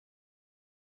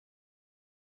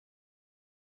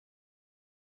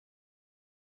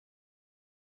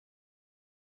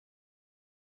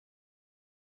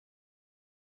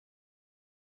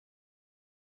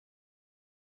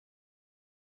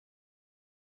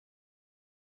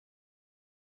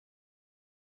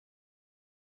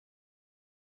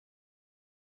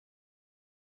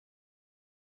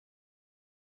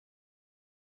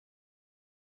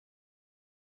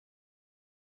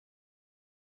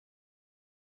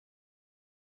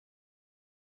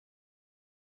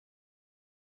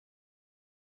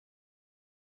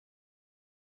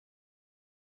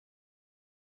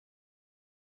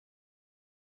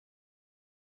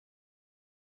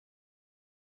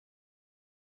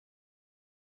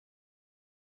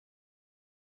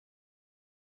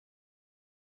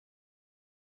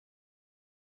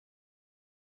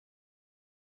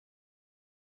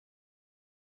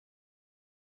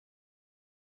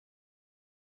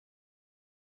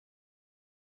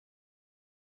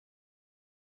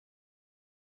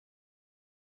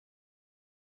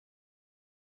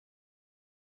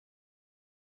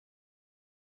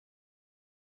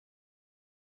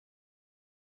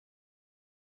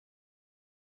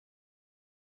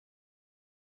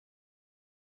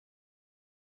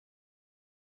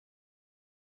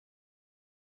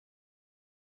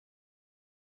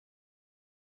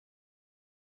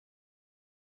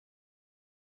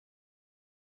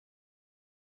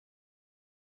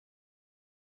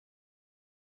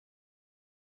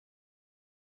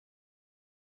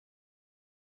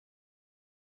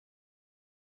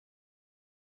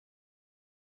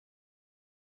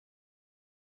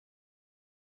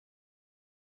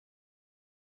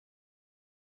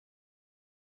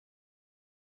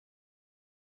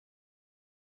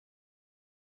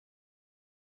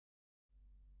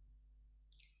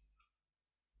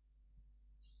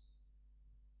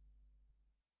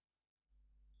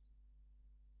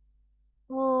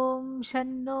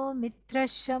शन्नो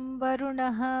मित्रशं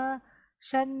वरुणः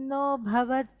शन्नो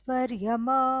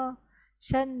भवत्वर्यमा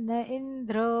शन्न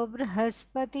इन्द्रो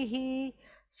बृहस्पतिः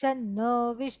शन्नो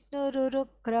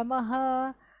विष्णुरुक्रमः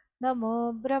नमो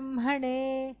ब्रह्मणे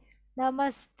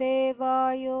नमस्ते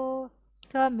वायो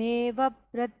त्वमेव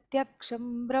प्रत्यक्षं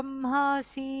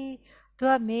ब्रह्मासि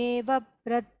त्वमेव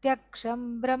प्रत्यक्षं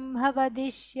ब्रह्म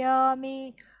वदिष्यामि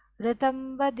ऋतं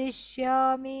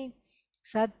वदिष्यामि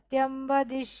सत्यं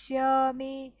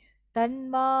वदिष्यामि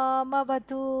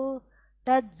तन्मामवतु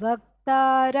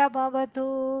तद्वक्तारमवतु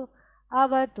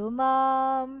अवतु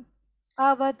माम्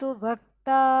अवतु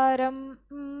वक्तारम्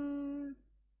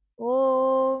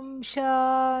ॐ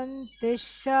शान्ति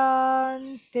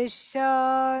शान्ति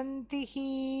शान्तिः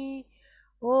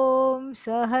ॐ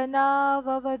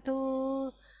सहनाववतु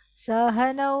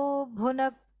सहनौ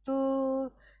भुनक्तु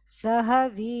सह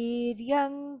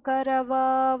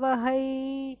वीर्यङ्करवावहै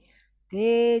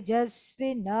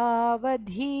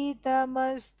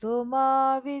तेजस्विनावधीतमस्तु मा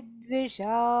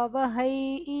विद्विषावहै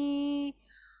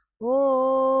ॐ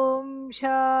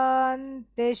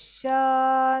शान्ति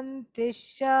शान्ति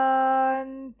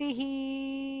शान्तिः.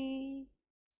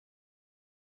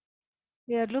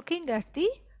 We are looking at the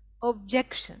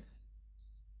objection.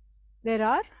 There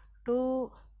are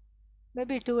two,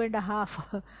 maybe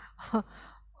 2.5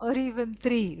 or even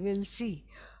 3, we'll see.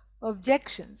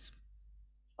 Objections.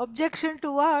 Objection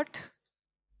to what?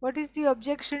 What is the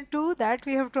objection to? That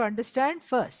we have to understand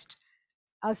first.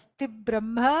 Asti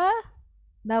Brahma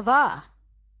Nava.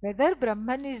 Whether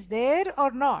Brahman is there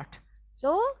or not.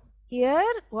 So,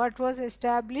 here what was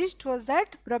established was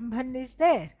that Brahman is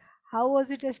there. How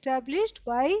was it established?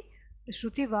 By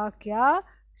Shruti Vakya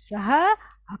Saha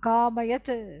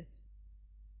Akamayat.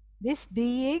 This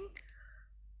being,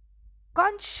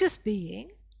 conscious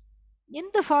being, in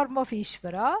the form of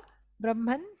Ishvara,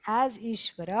 Brahman as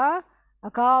Ishvara,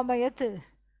 Akamayat,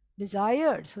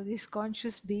 desired. So this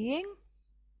conscious being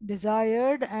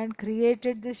desired and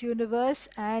created this universe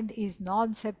and is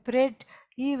non-separate.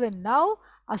 Even now,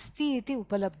 Asti iti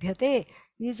upalabhyate,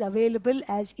 is available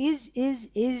as is.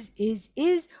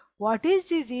 What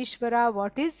is Ishvara?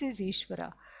 What is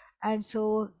Ishvara? And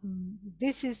so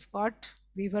this is what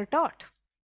we were taught.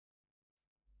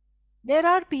 There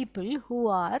are people who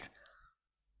are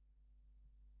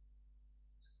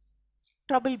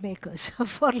troublemakers,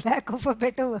 for lack of a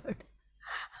better word.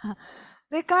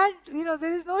 They can't,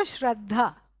 there is no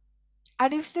Shraddha.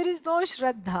 And if there is no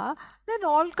Shraddha, then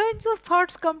all kinds of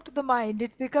thoughts come to the mind.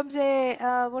 It becomes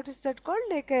a, what is that called?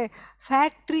 Like a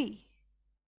factory.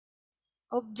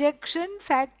 Objection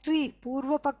factory,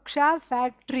 Purva Paksha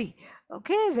factory.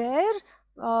 Okay, where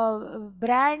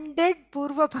branded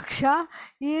Purva Paksha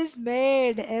is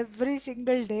made every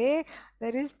single day.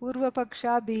 There is Purva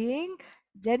Paksha being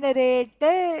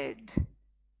generated.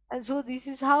 And so this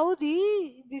is how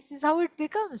it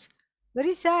becomes.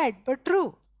 Very sad but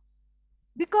true.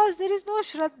 Because there is no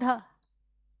Shraddha.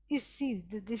 You see,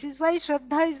 this is why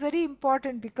Shraddha is very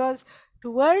important, because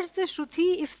towards the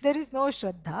Shruti, if there is no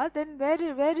Shraddha, then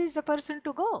where is the person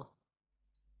to go?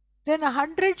 Then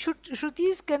 100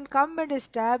 Shrutis can come and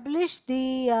establish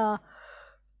the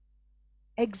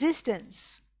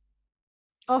existence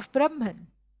of Brahman,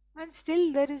 and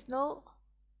still there is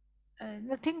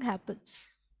nothing happens.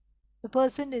 The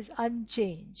person is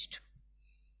unchanged.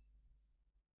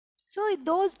 So in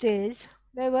those days,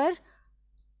 there were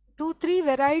 2-3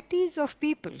 varieties of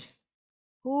people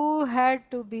who had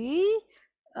to be,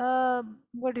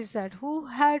 who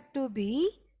had to be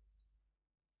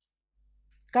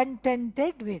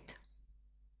contented with.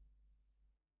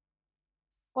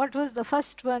 What was the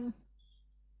first one?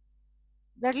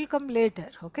 That will come later.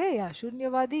 Okay, yeah,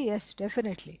 Shunyavadi, yes,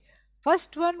 definitely.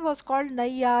 First one was called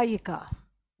Naiyayika,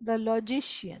 the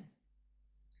logician.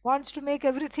 Wants to make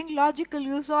everything logical.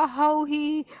 You saw how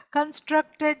he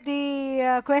constructed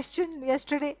the question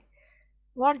yesterday,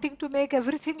 wanting to make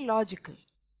everything logical.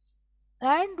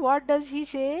 And what does he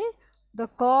say? The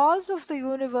cause of the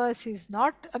universe is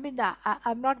not,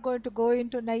 I'm not going to go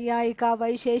into Naiyayika,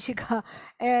 Vaisheshika,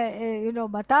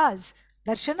 matas,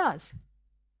 darshanas,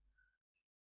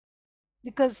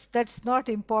 because that's not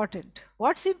important.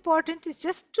 What's important is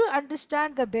just to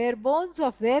understand the bare bones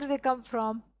of where they come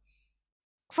from,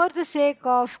 for the sake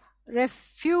of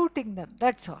refuting them.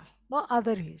 That's all. No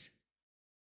other reason.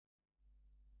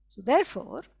 So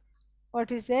therefore,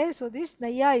 what is there? So this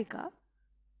Naiyayika,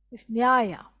 this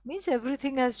Nyaya, means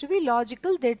everything has to be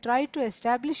logical. They try to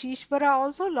establish Ishvara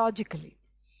also logically.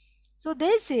 So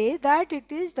they say that it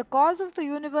is the cause of the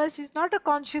universe is not a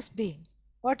conscious being.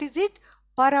 What is it?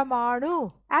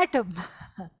 Paramanu, atom.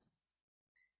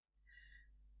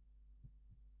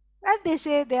 And they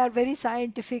say they are very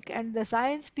scientific, and the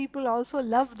science people also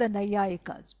love the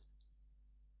Nayayikas.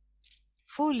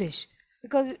 Foolish,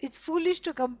 because it's foolish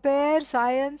to compare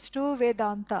science to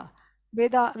Vedanta.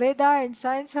 Veda and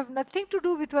science have nothing to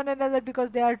do with one another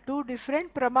because they are two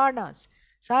different pramanas.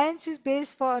 Science is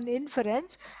based on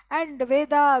inference, and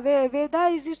Veda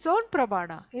is its own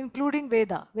pramana, including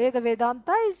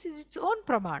Vedanta is its own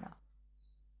pramana.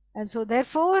 And so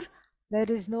therefore there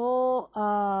is no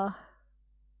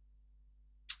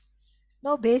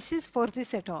basis for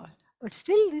this at all. But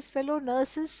still this fellow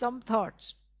nurses some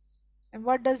thoughts. And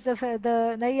what does the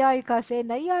Nayayika say?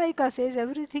 Nayayika says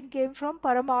everything came from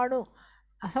Paramanu,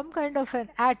 some kind of an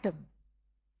atom.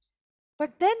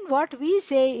 But then what we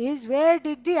say is, where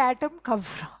did the atom come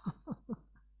from?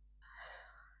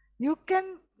 you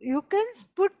can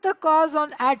put the cause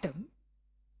on atom,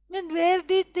 and where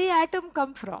did the atom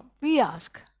come from? We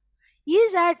ask.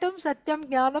 Is atom Satyam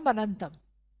Jnanam Anantam?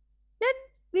 Then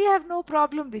we have no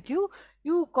problem with you.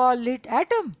 You call it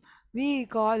atom, we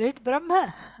call it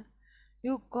Brahma.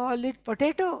 You call it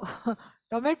potato,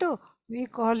 tomato, we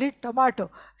call it tomato.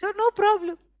 So no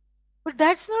problem. But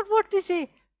that's not what they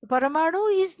say.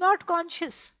 Paramanu is not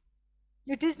conscious.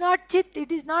 It is not Chit,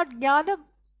 it is not Jnanam.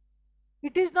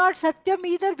 It is not Satyam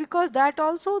either, because that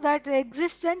also, that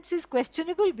existence is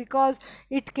questionable because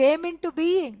it came into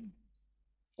being.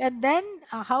 And then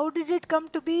how did it come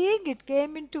to being? It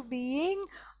came into being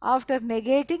after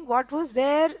negating what was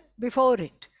there before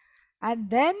it. And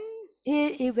then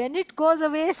when it goes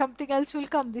away, something else will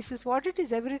come. This is what it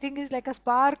is. Everything is like a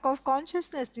spark of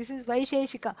consciousness. This is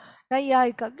Vaisheshika,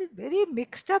 Nayayika. Very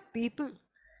mixed up people.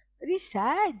 Very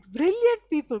sad, brilliant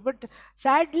people, but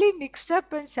sadly mixed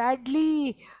up and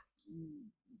sadly,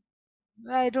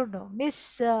 I don't know,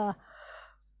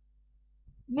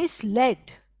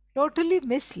 misled. Totally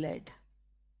misled.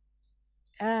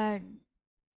 And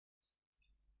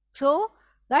so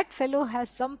that fellow has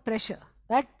some pressure.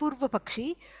 That Purva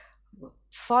Pakshi,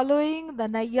 following the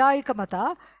Nayayika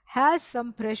Mata, has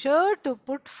some pressure to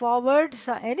put forward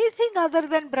anything other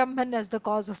than Brahman as the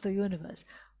cause of the universe.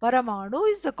 Paramanu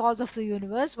is the cause of the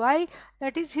universe. Why?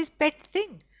 That is his pet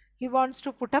thing. He wants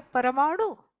to put up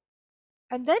Paramanu.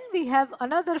 And then we have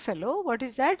another fellow. What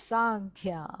is that?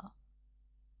 Sankhya.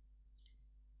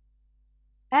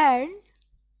 And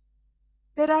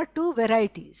there are two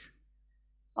varieties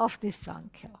of this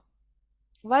Sankhya.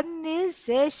 One is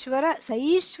Saishwara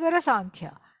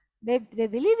Sankhya. They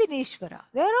believe in Ishvara.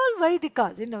 They are all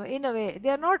Vaidikas in a way. They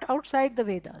are not outside the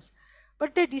Vedas.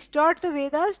 But they distort the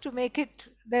Vedas to make it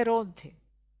their own thing.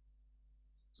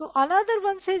 So another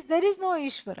one says there is no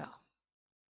Ishvara.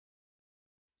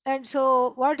 And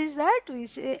so what is that? We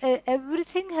say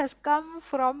everything has come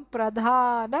from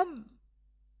Pradhanam.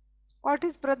 What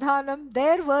is Pradhanam?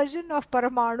 Their version of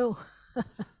Paramanu.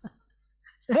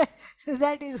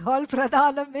 That is all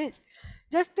Pradhanam is.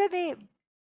 Just a name.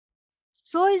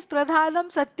 So is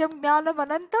Pradhanam Satyam Jnanam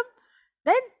Anantam?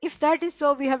 Then if that is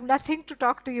so, we have nothing to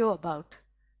talk to you about.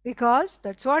 Because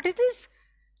that's what it is.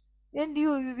 And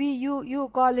you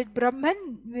call it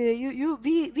Brahman,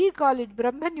 we call it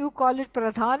Brahman, you call it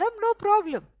Pradhanam, no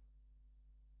problem.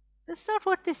 That's not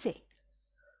what they say.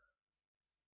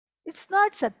 It's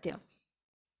not Satyam.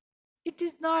 It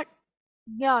is not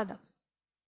Jnanam.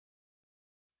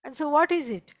 And so what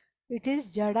is it? It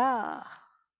is Jada.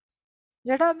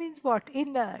 Jada means what?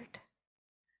 Inert.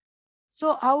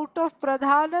 So out of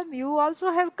Pradhanam you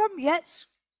also have come? Yes.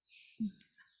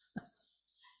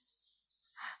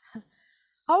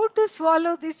 How to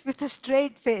swallow this with a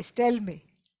straight face? Tell me.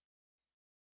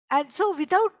 And so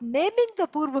without naming the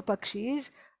Purva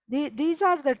Pakshis, these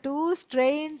are the two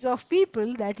strains of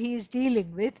people that he is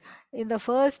dealing with in the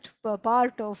first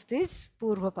part of this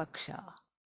Purva Paksha.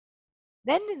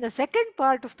 Then in the second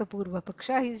part of the Purva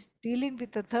Paksha, he is dealing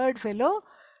with the third fellow,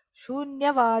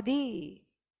 Shunyavadi.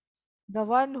 The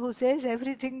one who says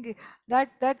everything,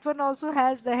 that one also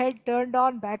has the head turned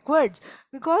on backwards.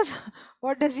 Because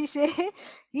what does he say?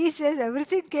 He says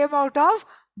everything came out of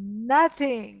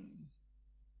nothing.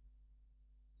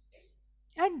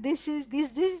 And these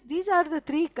are the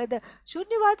three. The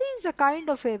Shunyavadi is a kind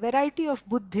of a variety of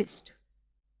Buddhist.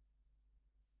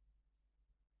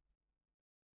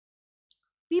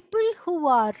 People who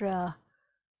are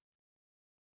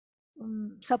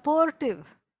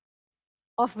supportive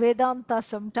of Vedanta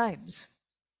sometimes,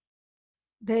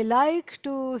 they like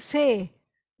to say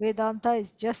Vedanta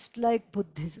is just like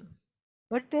Buddhism,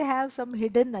 but they have some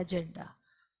hidden agenda.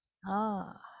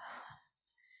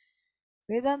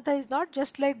 Vedanta is not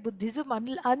just like Buddhism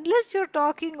unless you're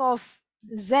talking of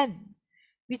Zen,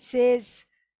 which says,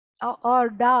 or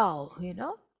Tao,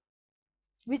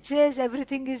 which says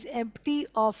everything is empty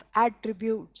of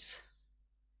attributes.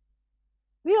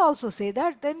 We also say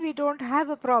that, then we don't have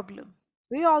a problem.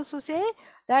 We also say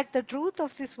that the truth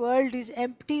of this world is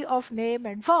empty of name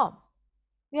and form.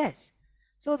 Yes.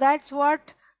 So that's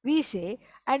what we say.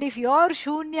 And if your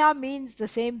shunya means the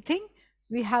same thing,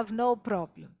 we have no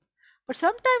problem. But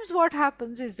sometimes what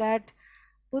happens is that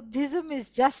Buddhism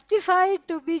is justified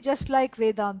to be just like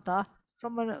Vedanta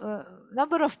from a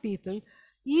number of people,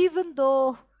 even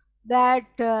though that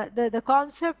the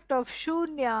concept of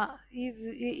shunya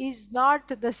is not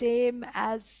the same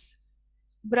as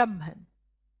Brahman.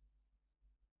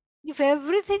 If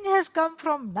everything has come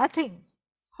from nothing,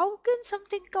 how can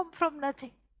something come from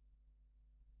nothing?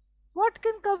 What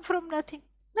can come from nothing?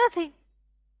 Nothing.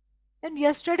 And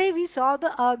yesterday we saw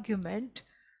the argument.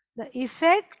 The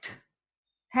effect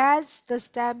has the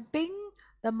stamping,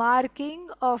 the marking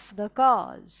of the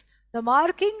cause. The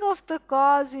marking of the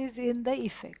cause is in the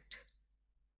effect.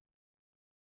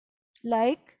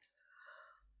 Like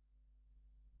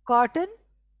cotton,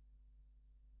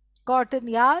 cotton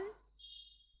yarn,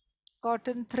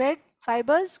 cotton thread,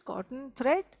 fibers, cotton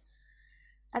thread,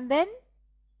 and then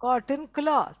cotton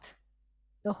cloth.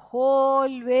 The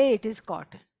whole way it is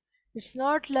cotton. It's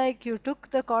not like you took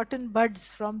the cotton buds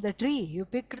from the tree, you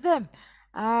picked them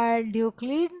and you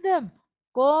cleaned them,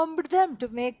 combed them to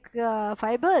make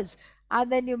fibers, and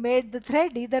then you made the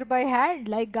thread either by hand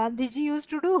like Gandhiji used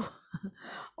to do,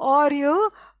 or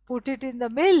you put it in the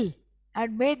mill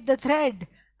and made the thread,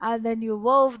 and then you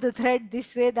wove the thread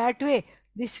this way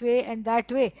and that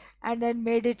way, and then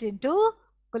made it into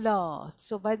cloth.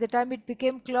 So by the time it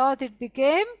became cloth, it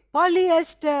became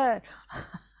polyester.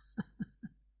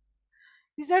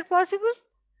 Is that possible?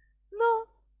 No.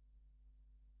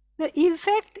 The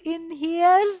effect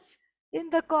inheres in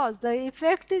the cause. The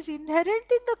effect is inherent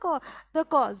in the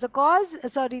cause. The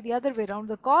cause, sorry, the other way around.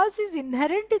 The cause is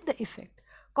inherent in the effect.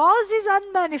 Cause is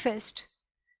unmanifest.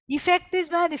 Effect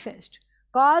is manifest.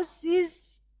 Cause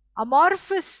is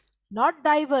amorphous, not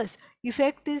diverse.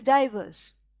 Effect is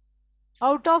diverse.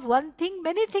 Out of one thing,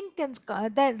 many things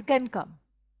can come.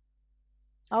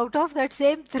 Out of that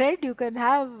same thread you can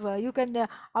have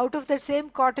out of that same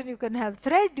cotton you can have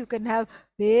thread, you can have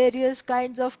various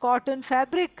kinds of cotton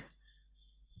fabric,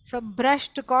 some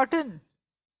brushed cotton,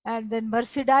 and then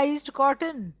mercedized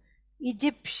cotton,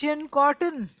 Egyptian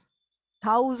cotton.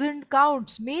 1,000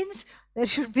 counts means there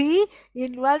should be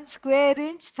in 1 square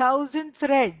inch 1,000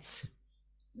 threads.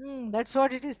 That's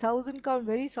what it is. 1,000 count,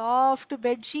 very soft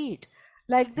bed sheet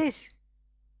like this.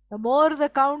 The more the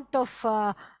count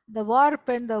of the warp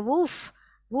and the woof,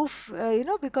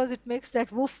 because it makes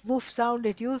that woof woof sound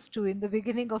it used to in the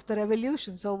beginning of the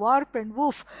revolution. So warp and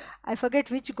woof, I forget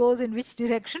which goes in which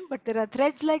direction, but there are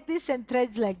threads like this and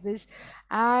threads like this,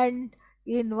 and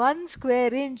in 1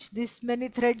 square inch this many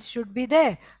threads should be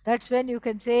there. That's when you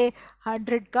can say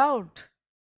 100 count,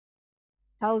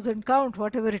 1,000 count,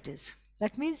 whatever it is.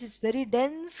 That means it's very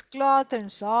dense cloth and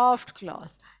soft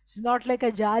cloth. It's not like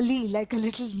a jali, like a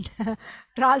little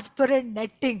transparent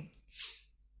netting.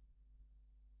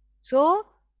 So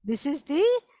this is the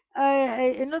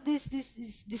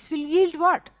this will yield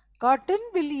what? Cotton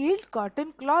will yield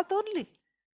cotton cloth only.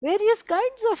 Various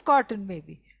kinds of cotton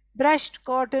maybe. Brushed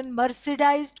cotton,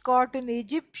 mercedized cotton,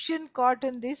 Egyptian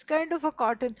cotton, this kind of a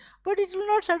cotton, but it will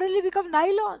not suddenly become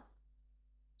nylon.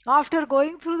 After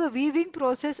going through the weaving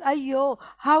process, ayyo,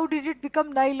 how did it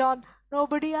become nylon?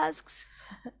 Nobody asks.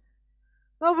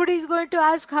 Nobody is going to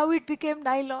ask how it became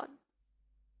nylon.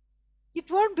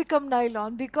 It won't become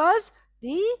nylon because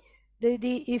the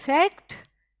effect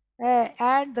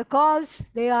and the cause,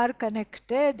 they are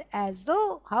connected. As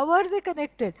though, how are they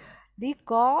connected? The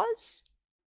cause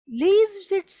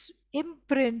leaves its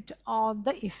imprint on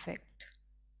the effect.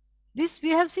 This we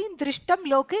have seen, drishtam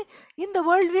loke, in the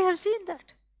world we have seen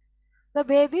that. The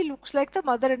baby looks like the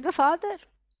mother and the father.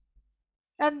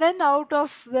 And then out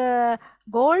of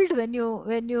gold, when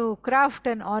you craft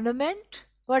an ornament,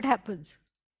 what happens?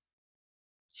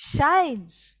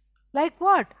 Shines. Like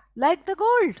what? Like the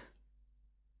gold.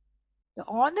 The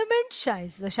ornament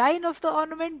shines. The shine of the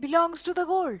ornament belongs to the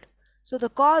gold. So the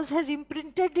cause has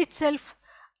imprinted itself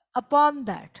upon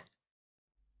that.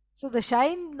 So the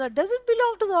shine doesn't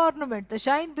belong to the ornament. The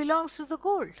shine belongs to the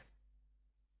gold.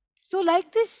 So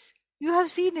like this, you have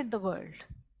seen in the world.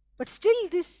 But still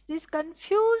this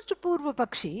confused Purva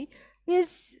Pakshi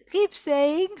keeps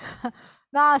saying,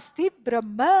 Nasti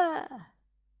Brahma.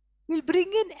 Will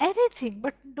bring in anything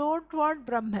but don't want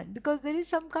Brahman, because there is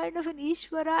some kind of an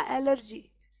Ishvara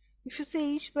allergy. If you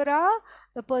say Ishvara,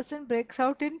 the person breaks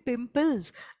out in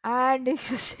pimples. And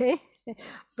if you say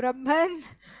Brahman,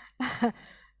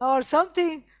 or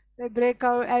something, they break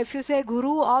out. If you say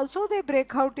Guru, also they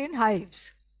break out in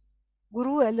hives.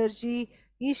 Guru allergy,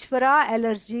 Ishvara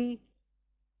allergy.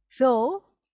 So,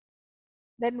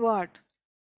 then what?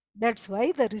 That's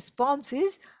why the response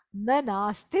is na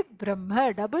nasti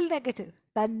brahma, double negative.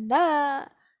 Tanna,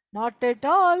 not at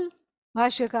all,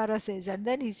 Bhashyakara says. And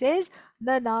then he says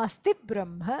na nasti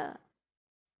brahma.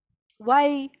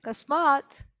 Why? Kasmat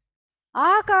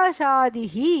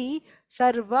आकाशादिहि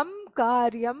सर्वं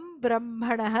कार्यं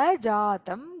ब्रह्मणः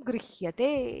जातं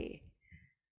गृह्यते.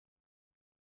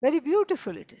 Very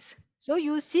beautiful it is. So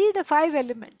you see the 5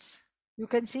 elements. You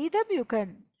can see them, you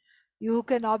can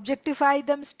objectify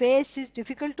them. Space is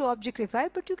difficult to objectify,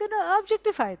 but you can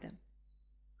objectify them.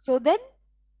 So then,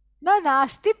 na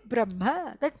nasti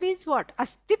brahma. That means what?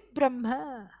 Asti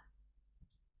brahma.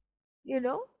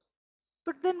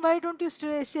 But then why don't you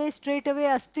say straight away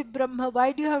Asti Brahma?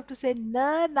 Why do you have to say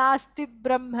Na Nasti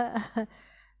Brahma?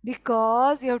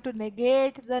 Because you have to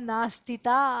negate the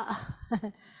Nastita.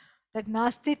 That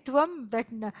Nastitvam,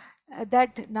 that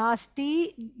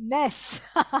nastiness.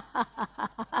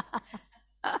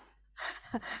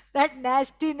 That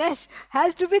nastiness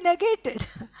has to be negated.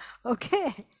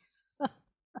 Okay?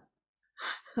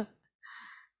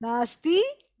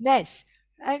 Nastiness.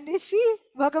 And you see,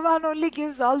 Bhagavan only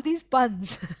gives all these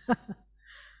puns.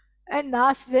 And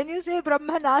when you say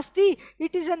Brahma Nasti,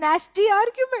 it is a nasty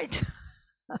argument.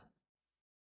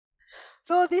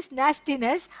 So this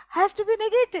nastiness has to be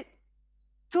negated.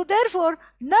 So therefore,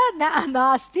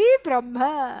 Nasti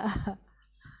Brahma.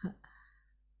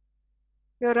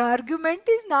 Your argument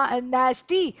is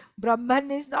nasty. Brahman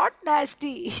is not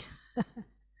nasty.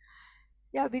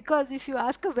 Yeah, because if you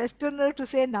ask a Westerner to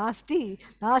say nasty,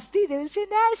 they will say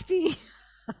nasty.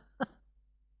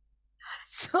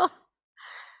 So,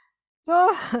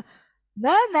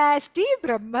 na nasty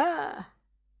Brahma.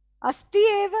 Asti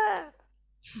eva.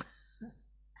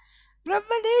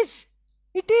 Brahman is.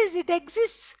 It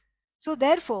exists. So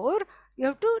therefore, you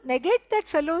have to negate that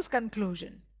fellow's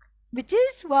conclusion. Which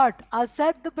is what?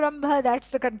 Asad Brahma, that's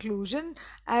the conclusion.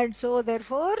 And so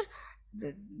therefore,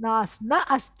 na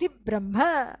asti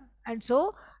Brahma. And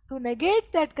so, to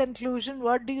negate that conclusion,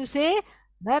 what do you say?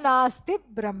 Na nasti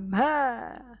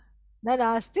Brahma. Na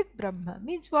nasti Brahma.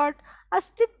 Means what?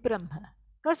 Asti Brahma.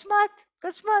 Kasmat,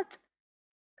 kasmat.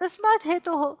 Kasmat hai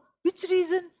to ho. Which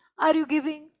reason are you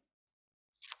giving?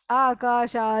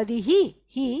 Akashadihi,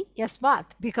 he, yasmat,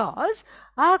 because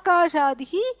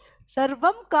Akashadihi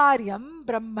sarvam karyam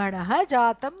brahmanaha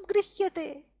jatam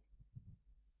grihyate.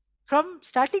 From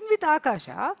starting with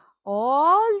Akasha,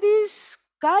 all these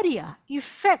karya,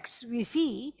 effects we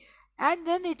see, and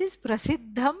then it is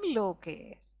prasiddham loke.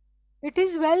 It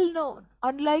is well known,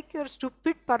 unlike your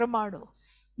stupid Paramanu.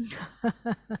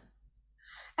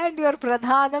 And your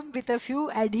Pradhanam with a few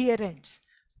adherents.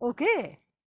 Okay?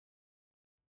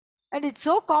 And it's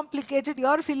so complicated.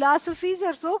 Your philosophies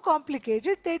are so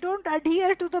complicated, they don't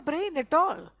adhere to the brain at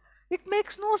all. It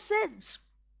makes no sense.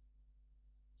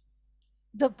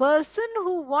 The person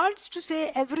who wants to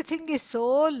say everything is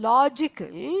so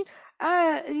logical,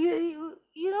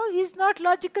 is not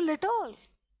logical at all.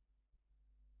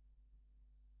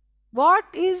 What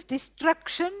is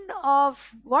destruction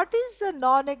of, what is the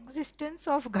non-existence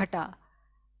of Ghata?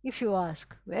 If you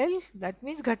ask, well, that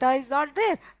means Ghata is not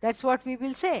there. That's what we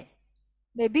will say.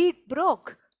 Maybe it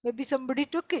broke. Maybe somebody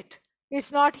took it.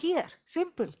 It's not here.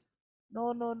 Simple.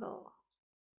 No.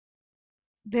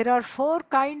 There are 4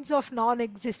 kinds of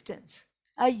non-existence.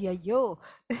 Ayyo.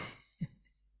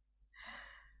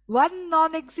 One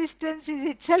non-existence is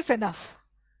itself enough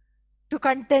to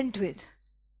content with.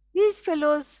 These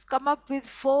fellows come up with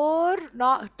 4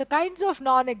 kinds of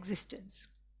non-existence.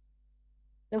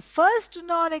 The first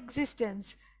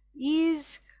non-existence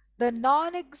is the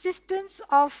non-existence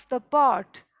of the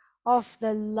pot of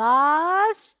the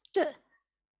last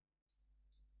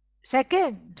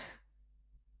second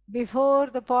before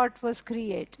the pot was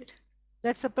created.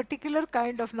 That's a particular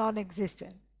kind of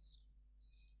non-existence.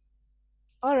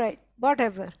 All right,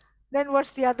 whatever. Then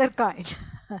what's the other kind?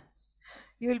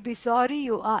 You will be sorry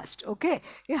you asked, okay?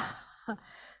 Yeah.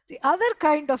 The other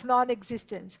kind of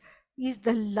non-existence is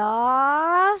the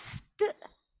last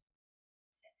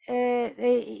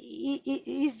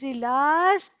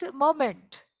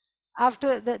moment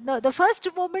after the first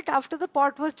moment after the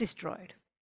pot was destroyed.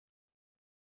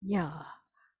 Yeah.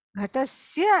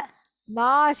 Ghatasya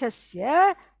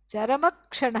nashasya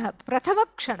charamakshanah,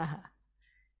 prathamakshanah.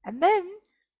 And then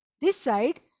this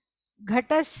side,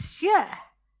 ghatasya,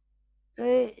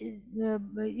 the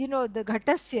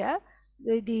ghatasya,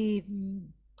 the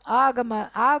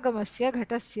agamasya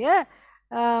ghatasya,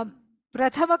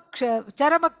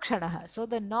 Charamakshanah. So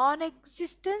the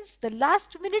non-existence, the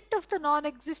last minute of the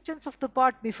non-existence of the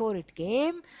pot before it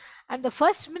came, and the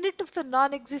first minute of the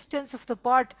non-existence of the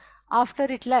pot after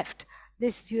it left.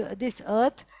 This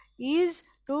earth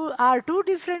are two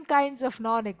different kinds of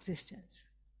non-existence.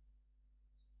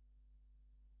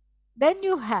 Then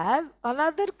you have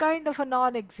another kind of a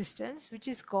non-existence which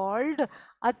is called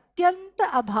Atyanta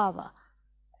Abhava,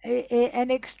 an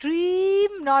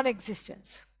extreme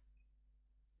non-existence.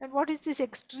 And what is this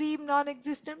extreme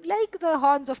non-existent? Like the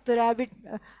horns of the rabbit,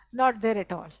 not there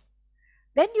at all.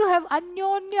 Then you have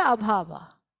Anyonya Abhava.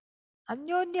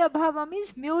 Anyonya Abhava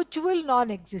means mutual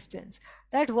non-existence.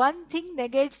 That one thing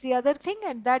negates the other thing,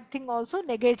 and that thing also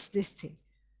negates this thing.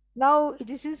 Now,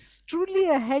 this is truly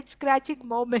a head-scratching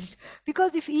moment,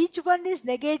 because if each one is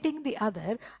negating the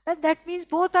other, then that means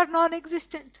both are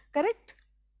non-existent, correct?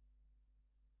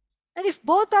 And if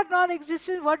both are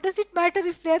non-existent, what does it matter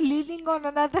if they are leaning on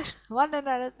another, one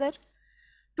another?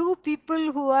 Two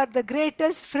people who are the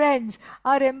greatest friends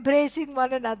are embracing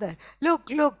one another. Look,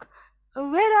 look,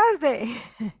 where are they?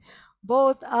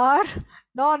 Both are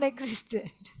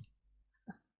non-existent.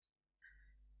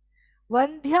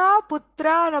 Vandhya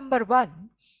Putra number 1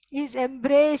 is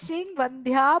embracing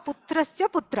Vandhya Putrasya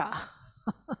Putra.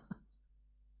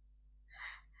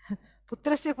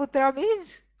 Putrasya Putra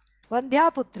means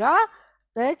Vandhya Putra,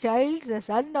 the child, the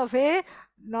son of a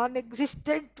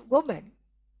non-existent woman.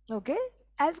 Okay?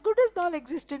 As good as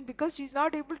non-existent, because she's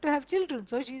not able to have children.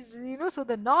 So she's, so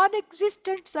the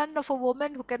non-existent son of a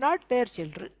woman who cannot bear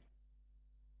children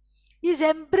is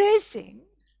embracing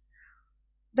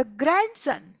the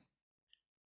grandson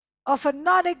of a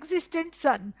non-existent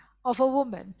son of a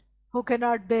woman who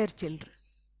cannot bear children.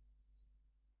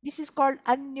 This is called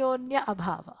Anyonya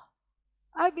Abhava.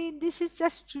 I mean, this is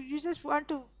just, you just want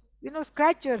to,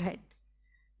 scratch your head.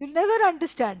 You'll never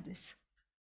understand this.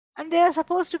 And they are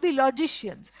supposed to be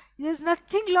logicians. There's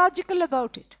nothing logical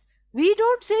about it. We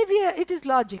don't say it is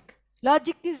logic.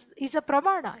 Logic is a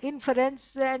pramana.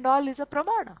 Inference and all is a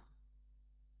pramana.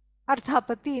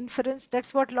 Arthapati, inference,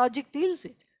 that's what logic deals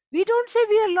with. We don't say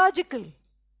we are logical.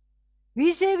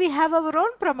 We say we have our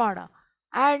own pramana.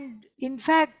 And in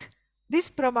fact, this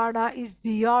pramana is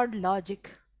beyond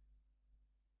logic.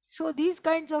 So these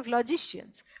kinds of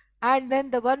logicians. And then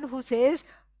the one who says,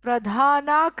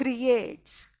 Pradhana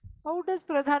creates. How does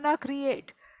Pradhana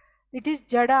create? It is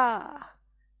Jada.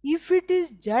 If it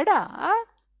is Jada,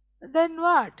 then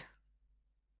what?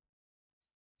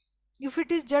 If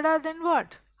it is Jada, then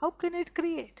what? How can it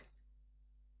create?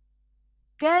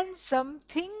 Can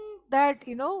something that,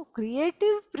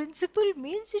 creative principle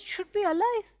means it should be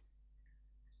alive?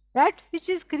 That which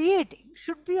is creating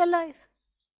should be alive.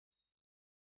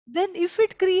 Then if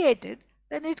it created,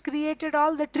 then it created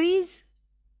all the trees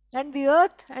and the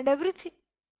earth and everything.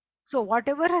 So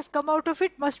whatever has come out of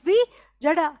it must be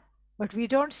Jada. But we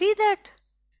don't see that.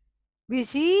 We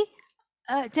see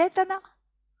Chaitana.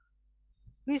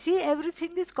 We see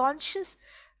everything is conscious,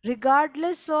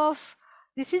 regardless of,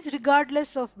 this is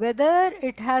regardless of whether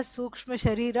it has Sukshma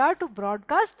Sharira to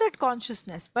broadcast that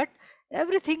consciousness. But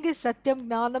everything is Satyam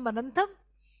Jnanam Anantam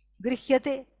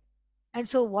Grihyate. And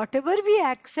so whatever we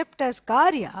accept as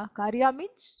Karya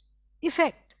means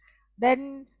effect,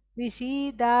 then we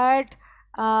see that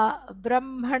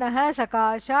Brahmanaha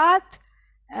Sakashat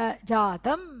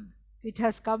Jatam, it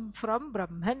has come from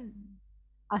Brahman.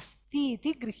 Asti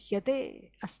iti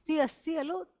grihyate. Asti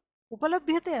alone.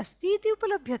 Upalabhyate. Asti iti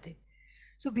upalabhyate.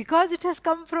 So because it has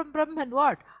come from Brahman,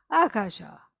 what?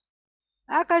 Akasha.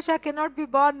 Akasha cannot be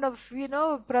born of,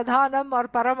 Pradhanam or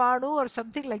Paramanu or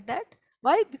something like that.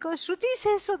 Why? Because Shruti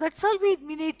says so. That's all we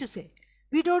need to say.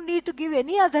 We don't need to give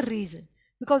any other reason.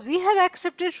 Because we have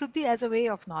accepted Shruti as a way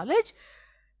of knowledge.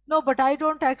 No, but I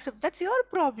don't accept. That's your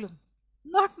problem,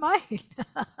 not mine.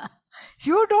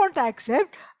 You don't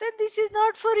accept, then this is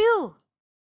not for you.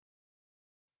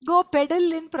 Go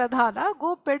pedal in Pradhana,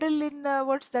 go pedal in,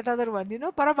 what's that other one,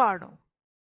 Paramanu.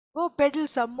 Go peddle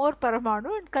some more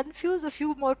Paramanu and confuse a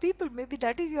few more people. Maybe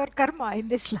that is your karma in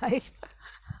this life.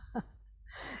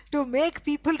 To make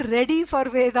people ready for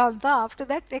Vedanta. After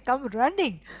that, they come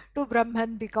running to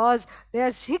Brahman because they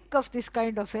are sick of this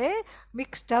kind of a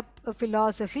mixed up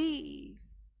philosophy.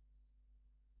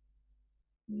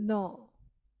 No.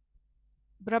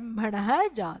 Brahmanaha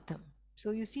Jatam.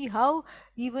 So you see how,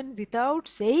 even without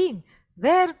saying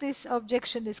where this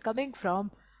objection is coming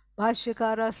from,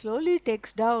 Bhshyakara slowly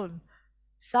takes down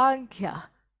Sankhya,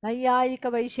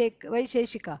 Nayayika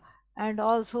Vaisheshika, and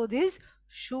also this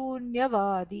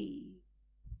Shunyavadi.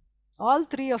 All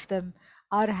three of them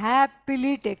are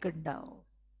happily taken down.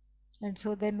 And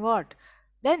so then what?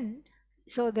 Then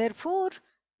So therefore,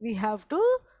 we have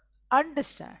to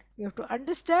understand. You have to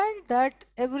understand that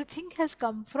everything has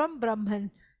come from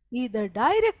Brahman, either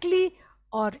directly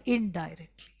or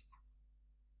indirectly.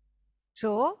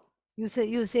 So you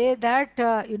say that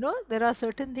there are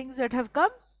certain things that have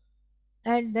come,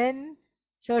 and then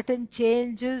certain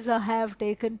changes have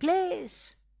taken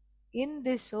place in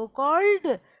this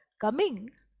so-called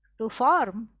coming to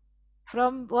form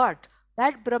from what?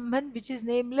 That Brahman which is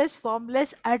nameless,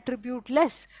 formless,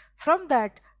 attributeless. From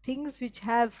that, things which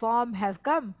have form have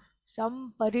come.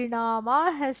 Some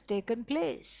parinama has taken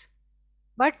place.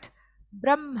 But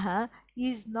Brahma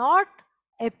is not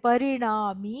a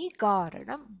parinami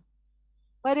karanam.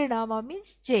 Parinama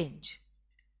means change.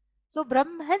 So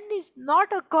Brahman is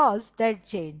not a cause that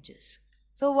changes.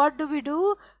 So what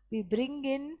do? We bring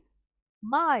in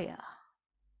Maya,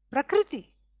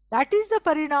 Prakriti. That is the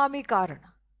Parinami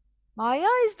Karana. Maya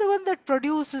is the one that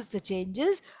produces the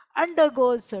changes,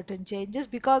 undergoes certain changes,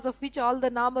 because of which all the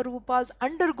Nama Rupas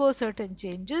undergo certain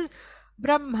changes.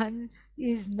 Brahman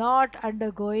is not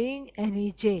undergoing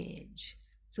any change.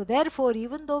 So therefore,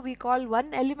 even though we call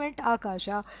one element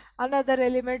Akasha, another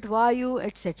element Vayu,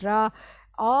 etc.,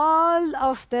 all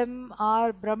of them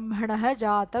are Brahmanah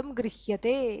Jatam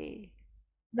Grihyate.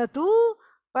 Natu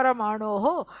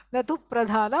Paramanoho, Natu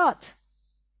Pradhanat,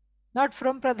 not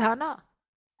from Pradhana.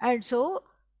 And so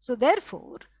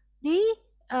therefore, the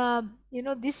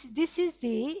this is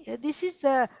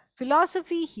the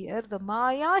philosophy here. The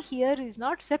Maya here is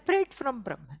not separate from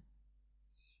Brahman.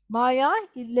 Maya,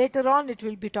 later on it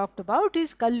will be talked about,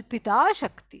 is Kalpita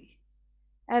Shakti,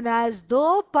 and as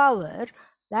though power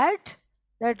that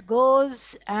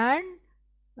goes and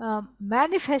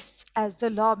manifests as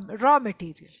the raw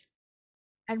material.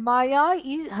 And Maya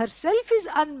herself is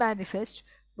unmanifest,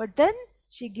 but then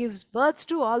she gives birth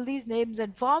to all these names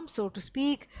and forms, so to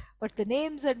speak. But the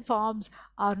names and forms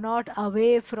are not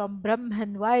away from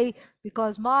Brahman. Why?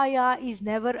 Because Maya is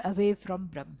never away from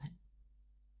Brahman.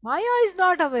 Maya is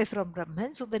not away from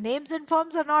Brahman, so the names and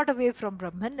forms are not away from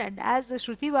Brahman. And as the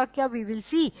Shruti Vakya we will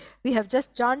see, we have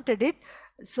just chanted it.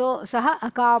 So, Saha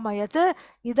Akamayat,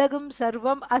 Idagam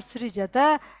Sarvam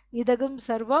Asrijata, Idagam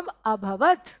Sarvam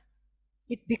Abhavat.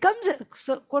 It becomes,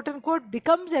 so quote unquote,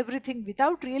 becomes everything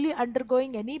without really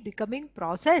undergoing any becoming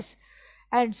process.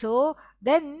 And so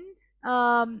then,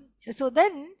 um, so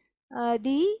then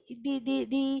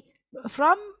the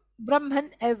from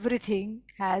Brahman everything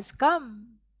has come.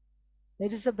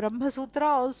 There is the Brahma Sutra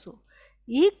also.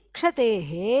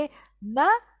 Ikshatehe na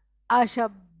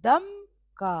ashabdam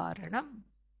karanam.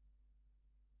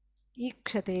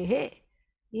 Ikshatehe.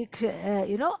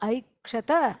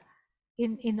 Aikshata.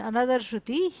 In another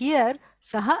Shruti, here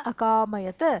Saha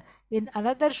Akamayata. In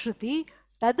another Shruti,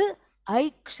 Tad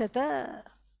Aikshata.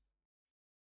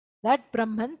 That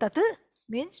Brahman, Tat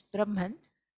means Brahman,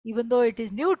 even though it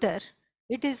is neuter,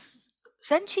 it is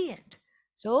sentient.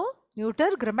 So, neuter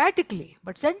grammatically,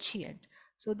 but sentient.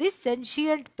 So, this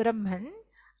sentient Brahman,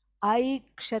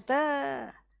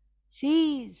 Aikshata,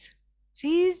 sees.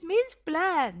 Sees means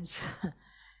plans.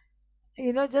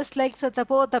 Just like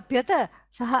Satapo Tapyata,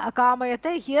 Saha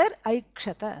Akamayata, here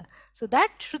Aikshata. So that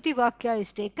Shruti Vakya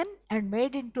is taken and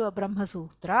made into a Brahma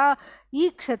Sutra.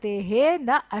 Ikshatehe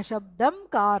na ashabdam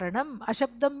karanam.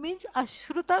 Ashabdam means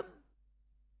ashrutam,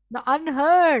 na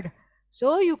unheard.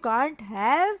 So you can't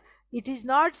have, it is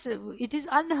not, it is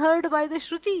unheard by the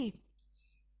Shruti.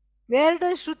 Where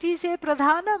does Shruti say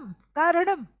pradhanam,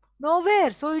 karanam?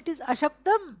 Nowhere. So it is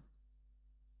ashabdam.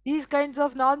 These kinds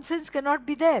of nonsense cannot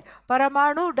be there.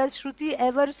 Paramanu, does Shruti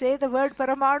ever say the word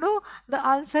Paramanu? The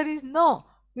answer is no.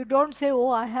 You don't say, oh,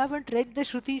 I haven't read the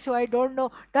Shruti, so I don't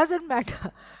know. Doesn't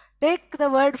matter. Take the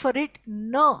word for it.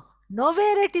 No.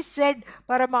 Nowhere it is said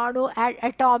Paramanu,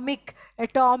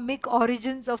 atomic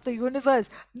origins of the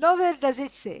universe. Nowhere does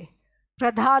it say.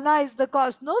 Pradhana is the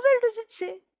cause. Nowhere does it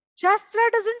say. Shastra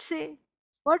doesn't say.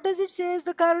 What does it say is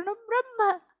the Karanam?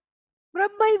 Brahma.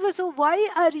 Brahmaiva. So why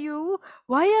are you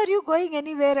going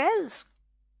anywhere else?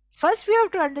 First we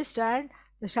have to understand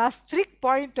the Shastric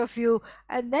point of view,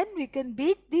 and then we can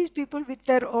beat these people with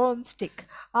their own stick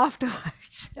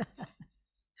afterwards.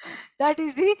 That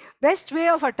is the best way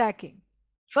of attacking.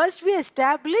 First we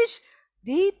establish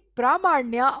the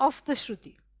pramanya of the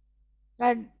Shruti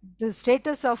and the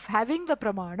status of having the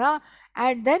pramana,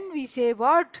 and then we say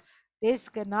what? This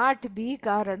cannot be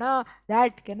Karana,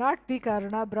 that cannot be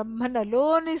Karana, Brahman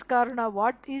alone is Karana.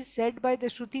 What is said by the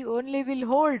Shruti only will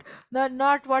hold,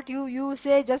 not what you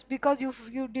say just because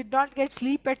you did not get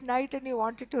sleep at night and you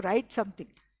wanted to write something.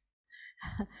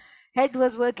 Head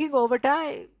was working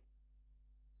overtime.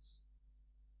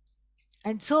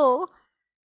 And so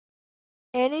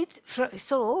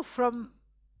So from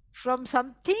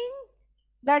something,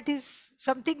 that is,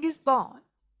 something is born,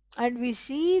 and we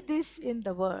see this in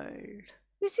the world.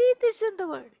 We see this in the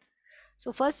world.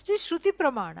 So first is Shruti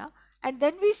Pramana, and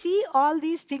then we see all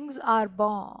these things are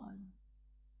born.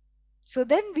 So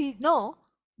then we know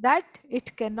that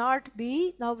it cannot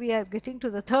be. Now we are getting to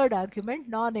the third argument,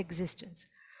 non-existence.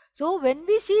 So when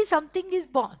we see something is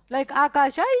born, like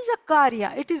Akasha is a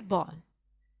Karya, it is born.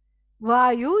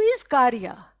 Vayu is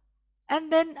Karya.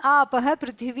 And then Apaha,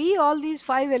 Prithivi, all these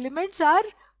 5 elements are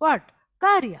what?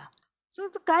 Karya. So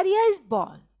the Karya is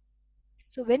born.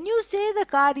 So when you say the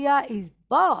Karya is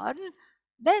born,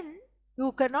 then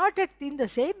you cannot in the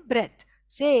same breath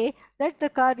say that the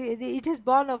Karya, it is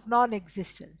born of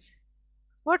non-existence.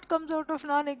 What comes out of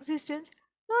non-existence?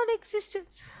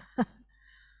 Non-existence.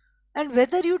 And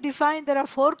whether you define there are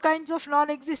 4 kinds of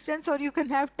non-existence or you can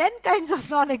have 10 kinds of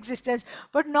non-existence,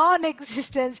 but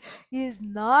non-existence is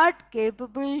not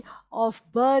capable of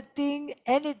birthing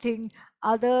anything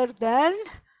other than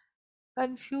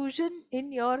confusion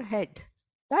in your head.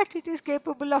 That it is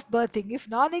capable of birthing. If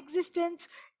non-existence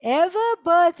ever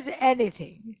birthed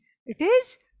anything, it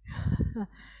is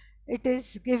it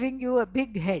is giving you a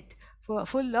big head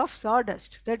full of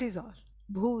sawdust. That is all.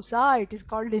 Bhsshya, it is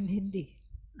called in Hindi.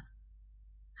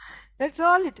 That's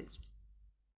all it is.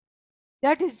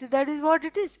 That is what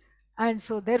it is. And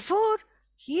so therefore,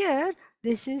 here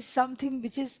this is something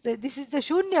which is this is the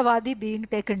Shunyavadi being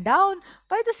taken down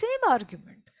by the same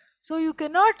argument. So you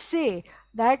cannot say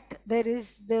that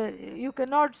you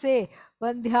cannot say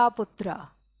Vandhya Putra.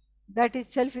 That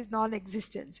itself is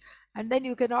non-existence. And then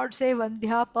you cannot say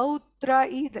Vandhya Pautra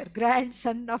either,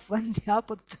 grandson of Vandhya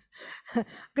Putra,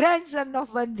 grandson of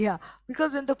Vandhya.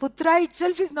 Because when the Putra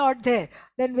itself is not there,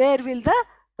 then where will the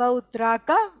Pautra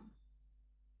come?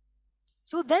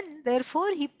 So then,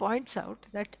 therefore, he points out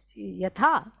that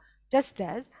Yatha, just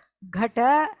as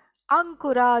Ghata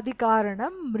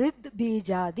Ankuradikaranam Mrid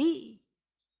Bijadi.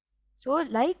 So,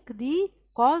 like the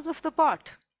cause of the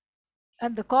pot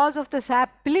and the cause of the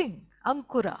sapling,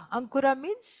 Ankura. Ankura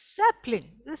means sapling,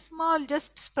 the small,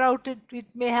 just sprouted, it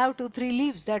may have 2-3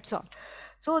 leaves, that's all.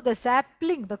 So, the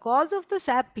sapling, the cause of the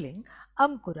sapling,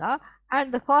 Ankura,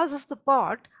 and the cause of the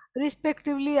pot,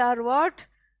 respectively, are what?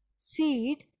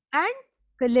 Seed and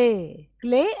clay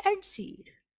and seed.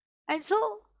 And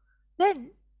so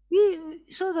then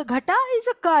so the ghata is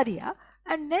a karya,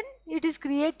 and then it is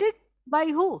created by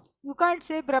who? You can't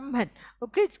say Brahman.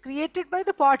 Okay, it's created by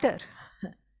the potter.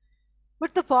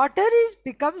 But the potter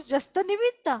becomes just the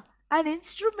nimitta, an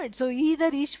instrument. So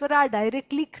either Ishvara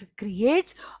directly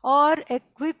creates or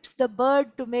equips the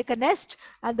bird to make a nest,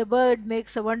 and the bird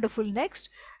makes a wonderful nest.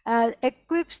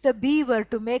 Equips the beaver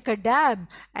to make a dam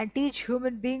and teach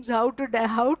human beings how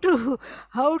to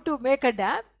make a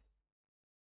dam.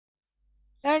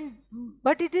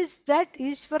 But it is that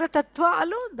Ishvara Tattva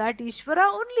alone, that Ishvara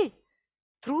only,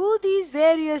 through these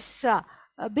various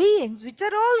beings which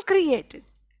are all created.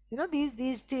 You know,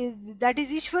 that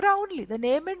is Ishvara only. The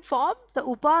name and form, the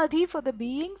upadhi for the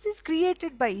beings is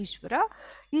created by Ishvara.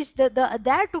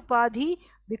 That upadhi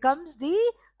becomes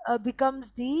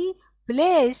the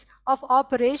place of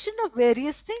operation of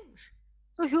various things.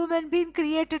 So human being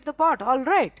created the pot, all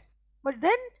right. But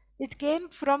then it came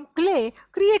from clay,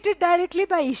 created directly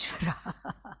by Ishvara.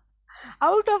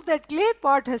 Out of that clay,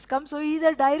 pot has come, so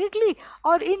either directly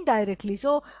or indirectly.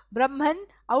 So Brahman,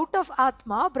 out of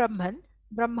Atma, Brahman,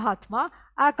 Brahmatma,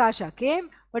 Akasha came,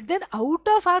 but then out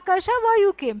of Akasha,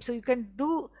 Vayu came. So you can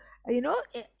do,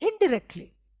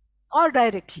 indirectly or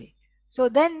directly. So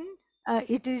then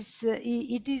it is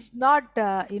not,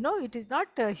 it is not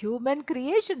a human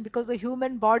creation, because the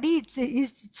human body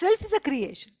itself is a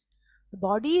creation. The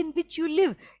body in which you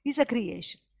live is a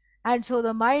creation. And so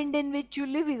the mind in which you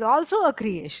live is also a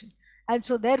creation. And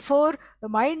so therefore, the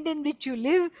mind in which you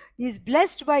live is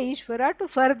blessed by Ishvara to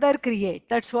further create.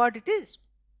 That's what it is.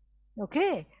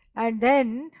 Okay. And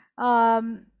then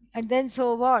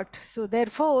so what? So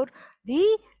therefore,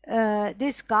 this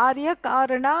Karya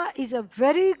Karana is a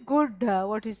very good,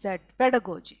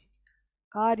 pedagogy.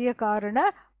 Karya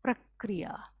Karana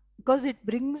Prakriya. Because it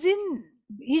brings in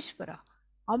Ishvara.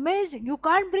 Amazing. You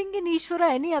can't bring in Ishvara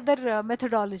any other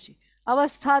methodology.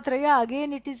 Avasthatraya,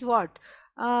 again it is what?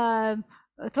 Tvam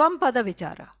Pada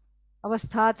Vichara.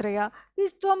 Avasthatraya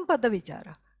is Tvam Pada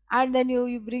Vichara. And then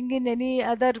you bring in any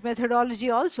other methodology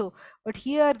also. But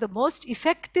here the most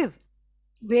effective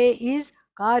way is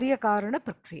Karya Karana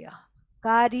Prakriya.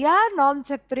 Karya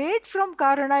non-separate from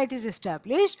Karana, it is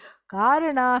established.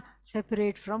 Karana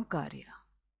separate from Karya.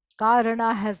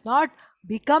 Karana has not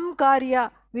become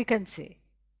Karya, we can say.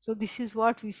 So this is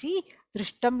what we see.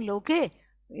 Drishtam Loke.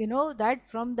 that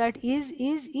from that is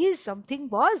something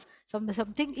was,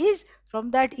 something is,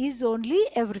 from that is only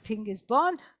everything is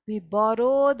born. We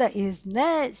borrow the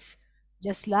isness,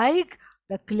 just like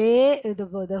the clay,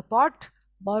 the pot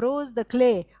borrows the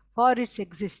clay for its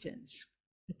existence.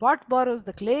 The pot borrows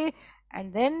the clay,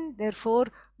 and then therefore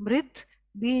mrit,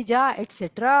 bija,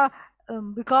 etc.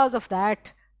 Because of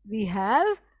that we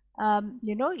have,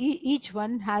 each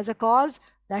one has a cause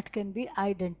that can be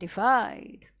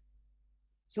identified.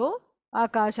 So,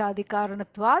 Akashadi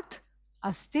Karanatvat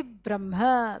Asti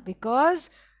Brahma, because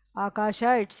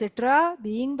Akasha, etc.,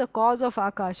 being the cause of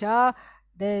Akasha,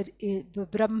 there is,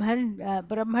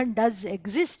 Brahman does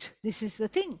exist. This is the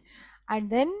thing. And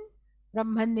then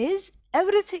Brahman is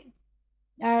everything.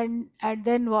 And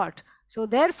then what? So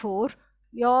therefore,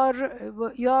 your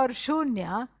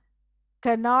Shunya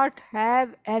cannot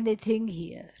have anything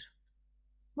here.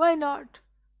 Why not?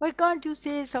 Why can't you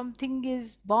say something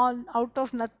is born out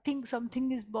of nothing,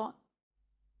 something is born?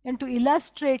 And to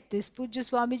illustrate this, Pujya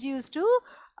Swamiji used to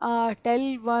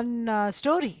tell one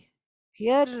story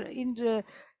here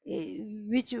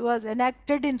which was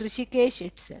enacted in Rishikesh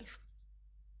itself.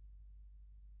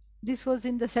 This was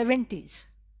in the 70s.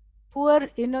 Poor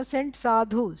innocent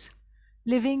sadhus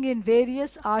living in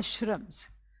various ashrams.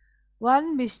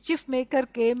 One mischief maker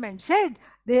came and said,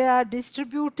 they are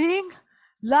distributing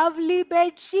lovely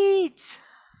bed sheets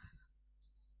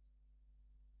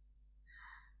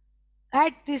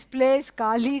at this place.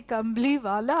 Kali Kambli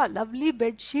Wala, lovely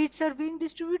bed sheets are being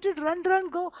distributed. Run, run,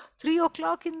 go. 3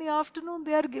 o'clock in the afternoon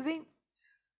they are giving.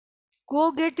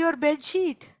 Go get your bed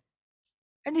sheet.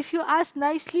 And if you ask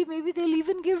nicely, maybe they'll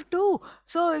even give two.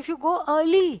 So if you go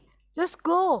early, just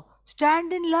go,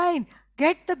 stand in line,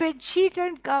 get the bed sheet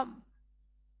and come.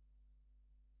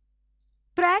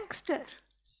 Prankster.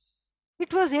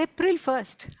 It was April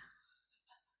 1st.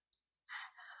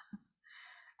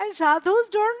 And sadhus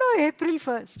don't know April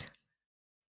 1st.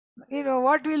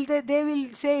 What will they will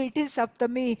say it is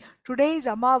Saptami, today is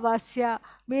Amavasya,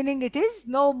 meaning it is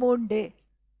no moon day,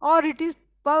 or it is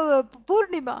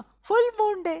Purnima, full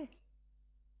moon day.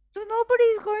 So nobody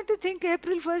is going to think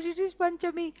April 1st, it is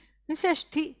Panchami,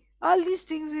 Shashti, all these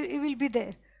things will be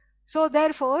there. So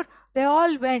therefore, they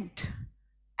all went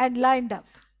and lined up.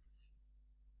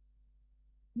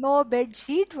 No bed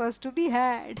sheet was to be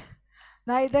had.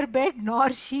 Neither bed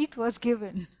nor sheet was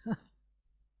given.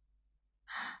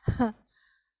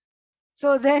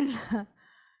 So then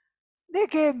they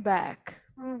came back,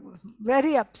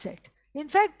 very upset. In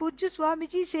fact, Pujya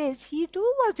Swamiji says he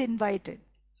too was invited,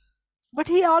 but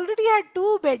he already had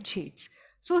 2 bed sheets.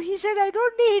 So he said, I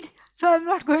don't need, so I'm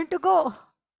not going to go.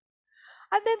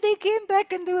 And then they came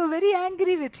back and they were very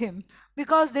angry with him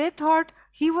because they thought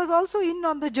he was also in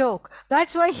on the joke.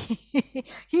 That's why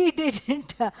he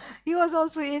didn't. He was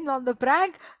also in on the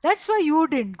prank. That's why you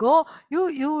didn't go.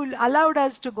 You allowed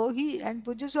us to go. And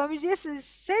Pujya Swamiji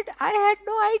said, I had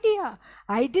no idea.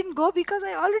 I didn't go because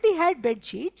I already had bed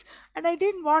sheets and I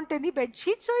didn't want any bed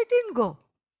sheets, so I didn't go.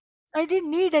 I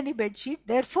didn't need any bed sheet,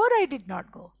 therefore I did not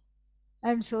go.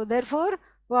 And so therefore,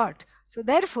 what? So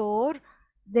therefore,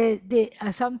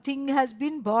 something has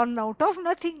been born out of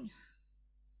nothing.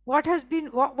 What has been,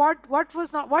 what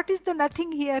was not, what is the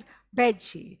nothing here? Bed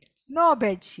sheet. No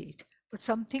bed sheet. But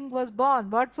something was born.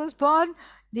 What was born?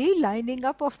 The lining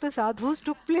up of the sadhus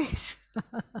took place.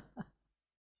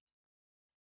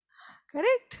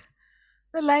 Correct?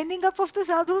 The lining up of the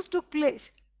sadhus took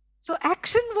place. So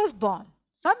action was born.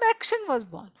 Some action was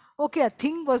born. Okay, a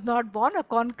thing was not born, a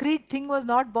concrete thing was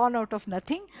not born out of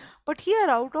nothing. But here,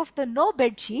 out of the no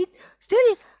bed sheet,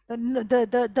 still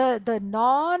the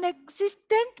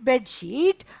non-existent bed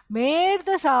sheet made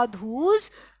the sadhus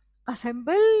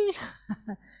assemble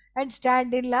and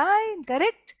stand in line,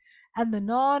 correct? And the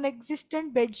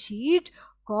non-existent bed sheet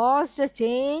caused a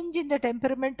change in the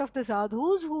temperament of the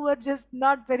sadhus who were just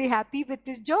not very happy with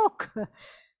this joke.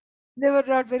 They were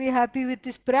not very happy with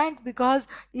this prank because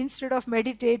instead of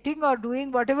meditating or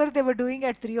doing whatever they were doing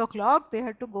at 3 o'clock, they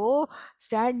had to go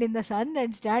stand in the sun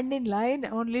and stand in line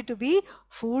only to be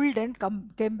fooled and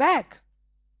came back.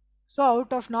 So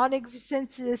out of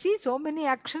non-existence, see, so many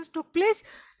actions took place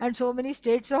and so many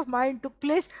states of mind took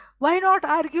place. Why not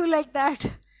argue like that?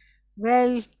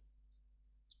 Well,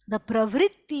 the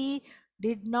pravritti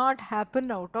did not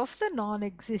happen out of the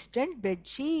non-existent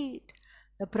bedsheet.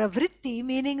 The pravritti,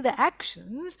 meaning the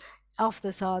actions of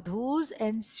the sadhus,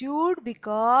 ensued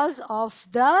because of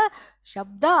the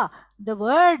shabda, the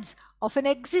words of an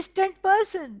existent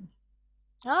person.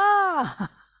 Ah!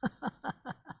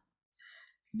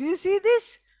 Do you see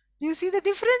this? Do you see the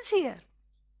difference here?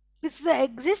 It's the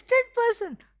existent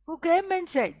person who came and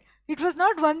said, It was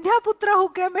not Vandhyaputra who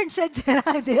came and said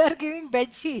they are giving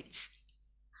bed sheets.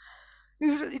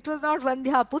 It was not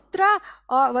Vandhyaputra,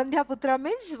 or Vandhyaputra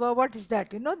means, what is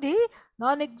that? The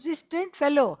non-existent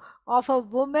fellow of a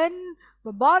woman,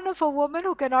 born of a woman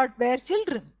who cannot bear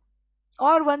children.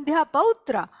 Or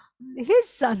Vandhyapautra, his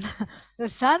son, the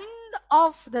son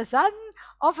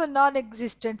of a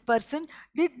non-existent person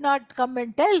did not come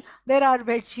and tell there are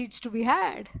bed sheets to be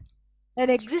had. An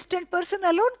existent person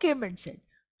alone came and said.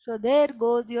 So there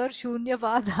goes your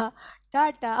Shunyavada.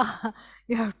 Tata.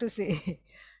 You have to say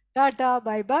Tata,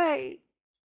 bye bye.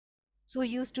 So he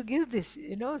used to give this,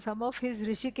 some of his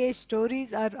Rishikesh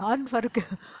stories are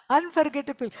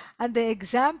unforgettable. And the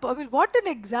example, I mean, what an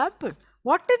example,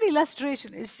 what an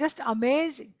illustration. It's just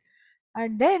amazing.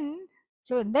 And then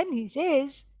he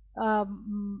says,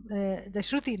 the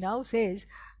Shruti now says,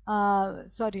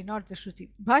 sorry, not the Shruti,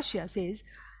 Bhsshya says,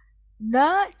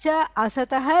 Na cha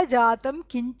asatah jatam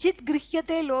kinchit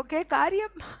grihyate loke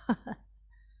karyam.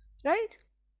 Right?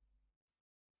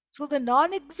 So the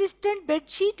non-existent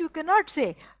bedsheet, you cannot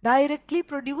say directly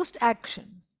produced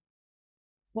action.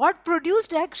 What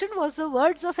produced action was the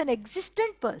words of an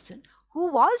existent person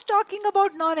who was talking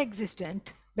about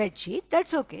non-existent bedsheet.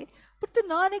 That's okay. But the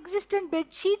non-existent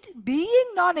bedsheet, being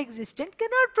non-existent,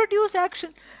 cannot produce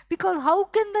action, because how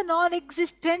can the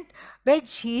non-existent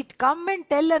bedsheet come and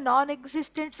tell a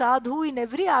non-existent sadhu in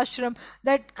every ashram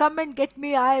that come and get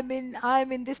me, I am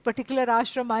in this particular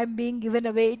ashram, I am being given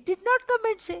away? It did not come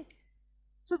and say.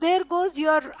 So there goes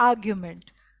your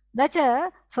argument.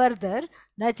 Nacha, further,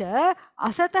 nacha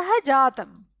asatah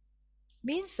jatam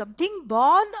means something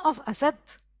born of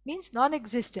asat, means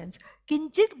non-existence.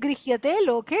 Kinchit grihyate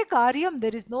loke karyam.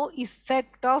 There is no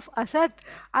effect of asat.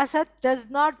 Asat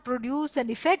does not produce an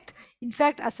effect. In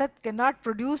fact, asat cannot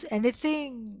produce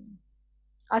anything.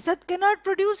 Asat cannot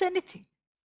produce anything.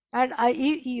 And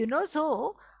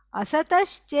so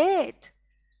asatash chet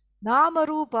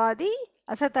namarupadi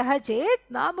asatah chet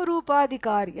namarupadi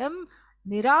karyam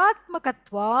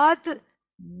niratmakatvat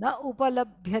na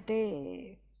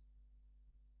upalabhyate.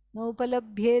 Na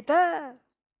upalabhyeta.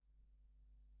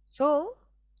 So,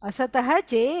 asatah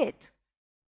chet.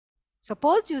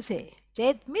 Suppose you say,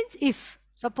 chet means if,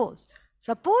 suppose.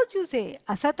 Suppose you say,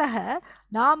 asatah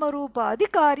namarupa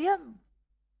adhikaryam.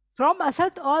 From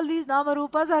asat, all these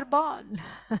namarupas are born.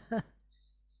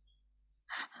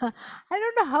 I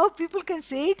don't know how people can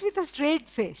say it with a straight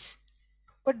face.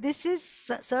 But this is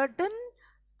certain,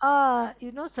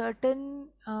 certain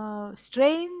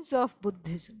strains of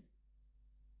Buddhism.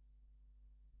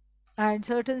 And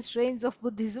certain strains of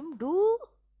Buddhism do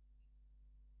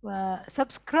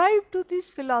subscribe to this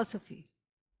philosophy,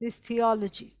 this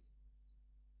theology,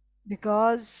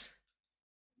 because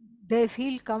they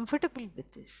feel comfortable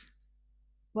with this.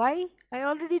 Why? I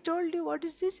already told you. What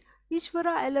is this?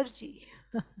 Ishvara allergy.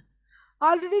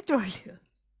 Already told you.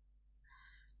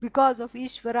 Because of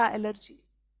Ishvara allergy.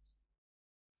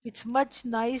 It's much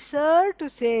nicer to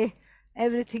say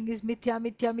everything is mithya,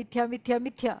 mithya, mithya, mithya,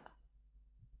 mithya.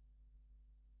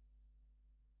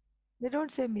 They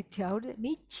don't say mithya. How do they?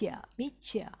 Michya,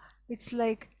 michya. It's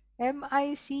like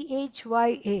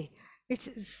M-I-C-H-Y-A.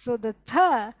 It's so the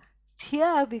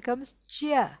thya becomes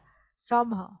chya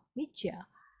somehow. Michya.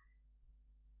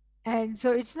 And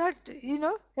so it's not,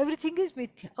 everything is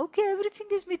mithya. Okay, everything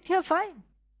is mithya, fine.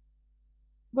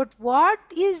 But what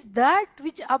is that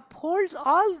which upholds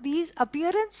all these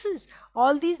appearances,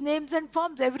 all these names and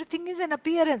forms? Everything is an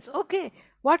appearance. Okay,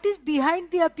 what is behind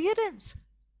the appearance?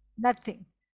 Nothing.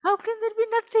 How can there be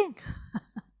nothing?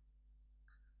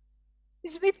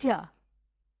 It's mithya.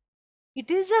 It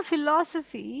is a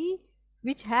philosophy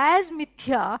which has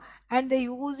mithya, and they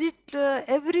use it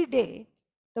every day.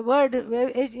 The word,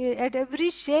 at every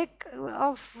shake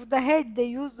of the head, they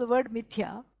use the word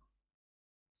mithya.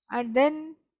 And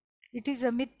then it is a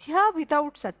mithya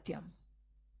without satyam.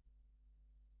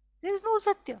 There is no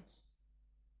satyam.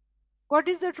 What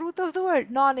is the truth of the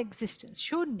world? Non-existence,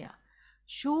 shunya.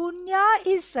 Shunya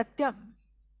is satyam.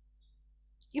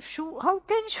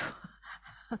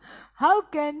 How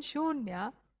can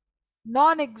shunya,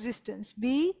 non-existence,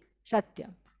 be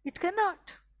satyam? It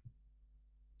cannot.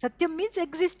 Satyam means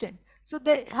existent. So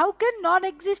how can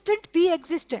non-existent be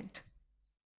existent?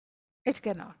 It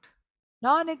cannot.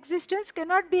 Non-existence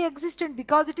cannot be existent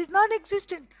because it is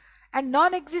non-existent. And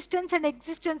non-existence and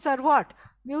existence are what?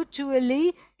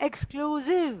 Mutually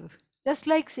exclusive. Just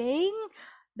like saying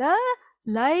the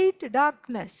light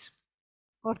darkness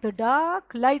or the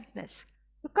dark lightness.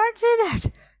 You can't say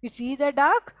that. It's either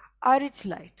dark or it's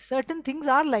light. Certain things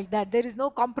are like that. There is no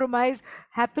compromise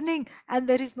happening, and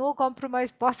there is no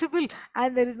compromise possible,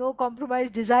 and there is no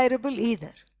compromise desirable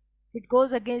either. It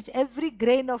goes against every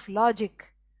grain of logic.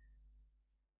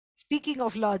 Speaking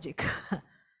of logic,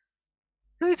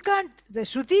 so it can't, the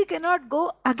Shruti cannot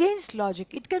go against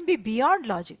logic. It can be beyond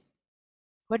logic,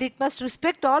 but it must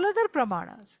respect all other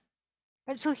pramanas.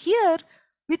 And so here,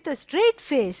 with a straight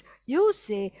face, you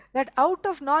say that out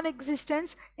of non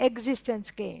existence, existence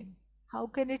came. How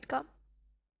can it come?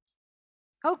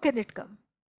 How can it come?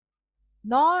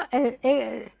 Non,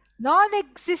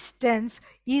 non-existence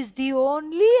is the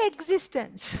only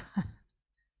existence.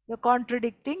 You're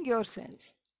contradicting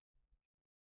yourself.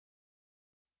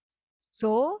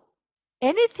 So,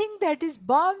 anything that is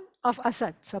born of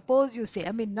asat, suppose you say,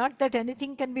 I mean, not that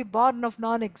anything can be born of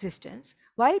non-existence.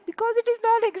 Why? Because it is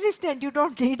non-existent. You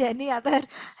don't need any other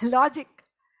logic.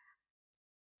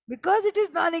 Because it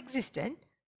is non-existent,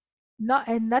 no,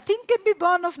 and nothing can be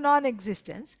born of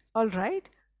non-existence, all right?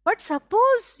 But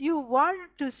suppose you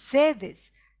want to say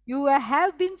this, you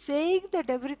have been saying that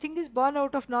everything is born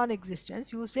out of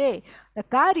non-existence. You say the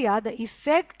karya, the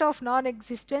effect of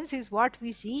non-existence is what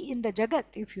we see in the jagat.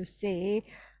 If you say,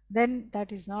 then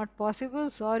that is not possible.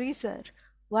 Sorry, sir.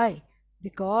 Why?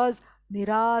 Because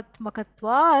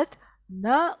niratmakatvat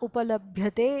na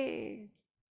upalabhyate.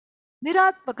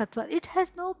 Niratmakatvat, it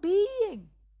has no being.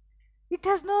 It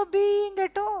has no being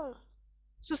at all.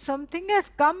 So something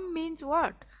has come means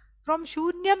what? From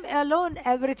Shunyam alone,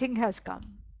 everything has come.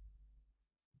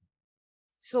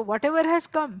 So whatever has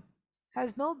come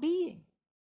has no being.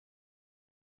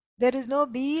 There is no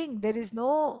being, there is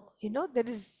no,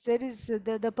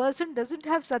 the person doesn't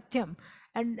have Satyam.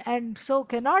 And so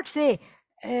cannot say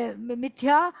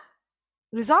Mithya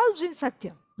resolves in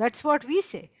Satyam. That's what we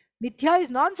say. Mithya is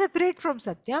non-separate from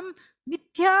Satyam.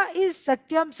 Mithya is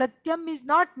Satyam. Satyam is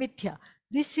not Mithya.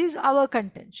 This is our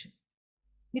contention.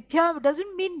 Mithya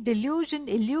doesn't mean delusion,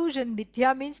 illusion.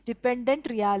 Mithya means dependent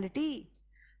reality.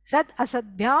 Sat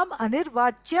asadbhyam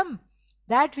anirvachyam.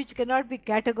 That which cannot be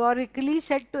categorically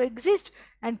said to exist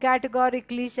and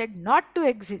categorically said not to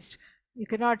exist. You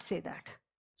cannot say that.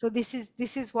 So this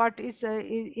is what is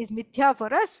mithya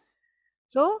for us.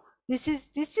 So this is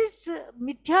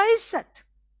mithya is sat.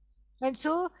 And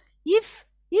so if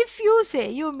you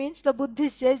say, you means the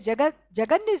Buddhist says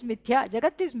Jagan is mithya,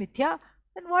 Jagat is mithya,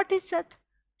 then what is sat?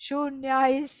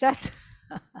 Shunya is sat.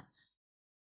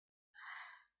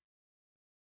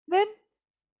 Then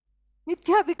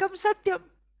mithya becomes satyam.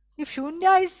 If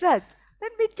shunya is sat, then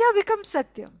mithya becomes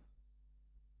satyam.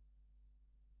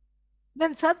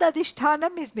 Then sad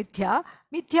adhishthanam is mithya.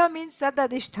 Mithya means sad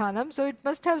adhishthanam. So it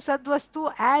must have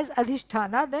sadvastu as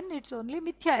adhisthana. Then it's only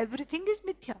mithya. Everything is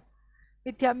mithya.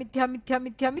 Mithya, mithya, mithya,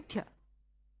 mithya, mithya.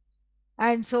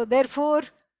 And so therefore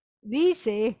we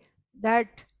say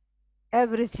that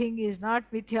everything is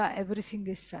not mithya, everything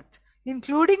is sat.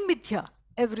 Including mithya,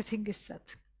 everything is sat.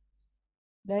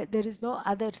 There is no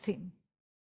other thing.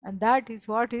 And that is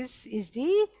what is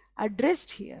the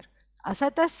addressed here.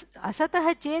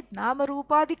 Asatah chet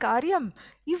namarupadi karyam.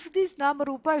 If this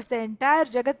namarupa, if the entire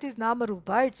jagat is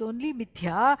namarupa, it's only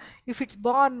mithya. If it's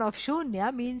born of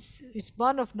shunya, means it's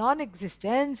born of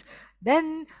non-existence,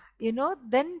 then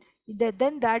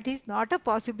then that is not a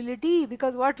possibility,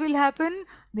 because what will happen?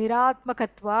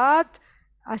 Niratmakatvat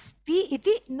asti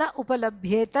iti na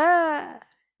upalabhyeta.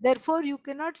 Therefore you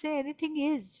cannot say anything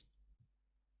is.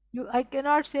 I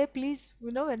cannot say, please,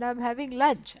 when I'm having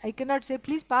lunch, I cannot say,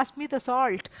 please pass me the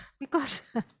salt, because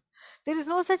there is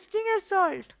no such thing as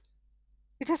salt.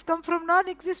 It has come from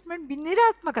non-existent,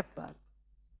 niratmakatva.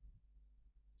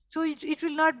 So it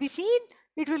will not be seen,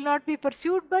 it will not be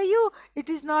pursued by you, it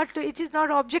is not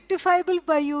objectifiable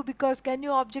by you, because can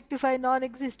you objectify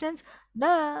non-existence?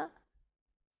 Nah.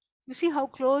 You see how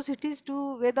close it is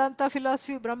to Vedanta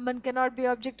philosophy. Brahman cannot be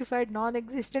objectified,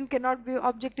 non-existent cannot be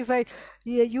objectified.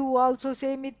 You also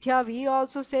say mithya, we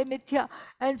also say mithya,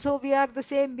 and so we are the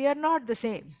same. We are not the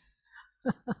same.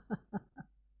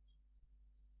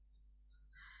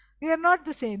 We are not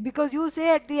the same, because you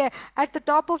say at the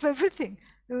top of everything,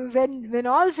 when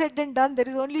all said and done, there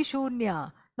is only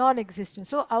shunya, non-existence.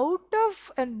 So out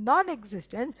of a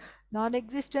non-existence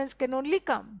can only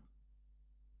come.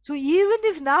 So even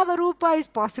if Namarupa is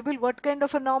possible, what kind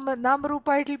of a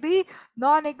Namarupa it will be?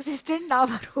 Non-existent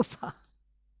Namarupa.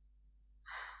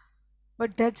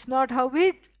 But that's not how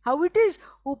it is.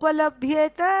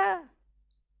 Upalabhyeta.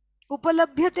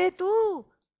 Upalabhyate tu.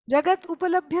 Jagat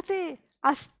upalabhyate.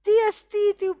 Asti asti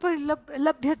iti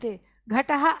upalabhyate.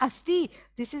 Ghataha asti.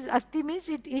 This is asti means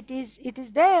it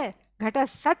is there. Ghata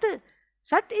sat.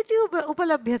 Sat iti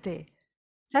upalabhyate.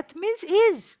 Sat means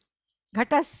is.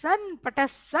 Ghatasan,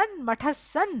 patasan,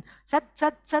 mathasan, sat,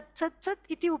 sat, sat, sat, sat,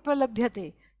 iti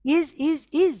upalabhyate.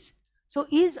 Is. So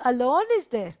is alone is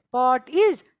there, pot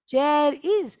is, chair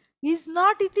is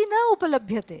not iti na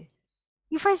upalabhyate.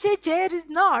 If I say chair is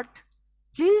not,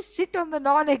 please sit on the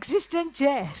non-existent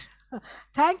chair.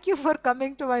 Thank you for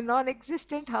coming to my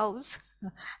non-existent house.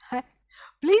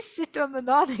 Please sit on the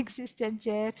non-existent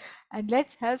chair and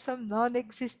let's have some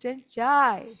non-existent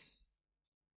chai.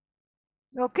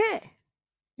 Okay?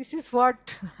 This is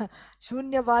what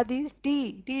Shunyavadi's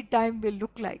tea time will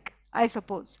look like, I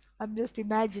suppose. I'm just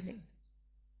imagining.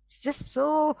 It's just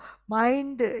so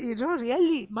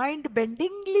really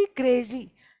mind-bendingly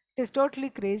crazy. It is totally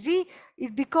crazy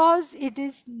because it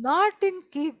is not in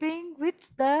keeping with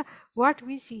the what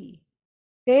we see.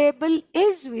 Table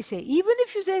is, we say. Even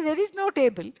if you say there is no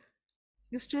table,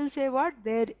 you still say what?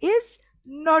 There is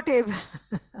no table.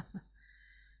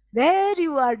 There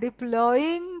you are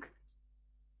deploying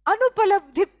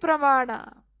Anupalabdhi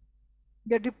Pramana.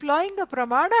 You're deploying a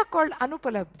Pramana called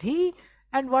Anupalabdhi.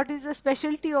 And what is the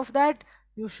specialty of that?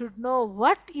 You should know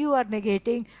what you are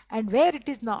negating and where it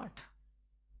is not.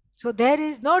 So there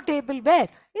is no table where?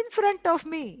 In front of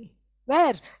me.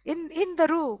 Where? In the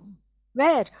room.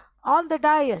 Where? On the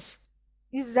dais.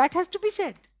 That has to be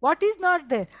said. What is not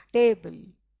there? Table.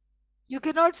 You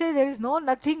cannot say there is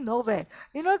nothing nowhere.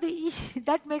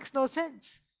 That makes no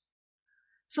sense.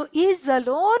 So is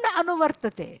alone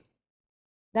anuvartate.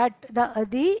 That the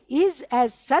adi is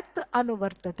as sat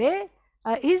anuvartate,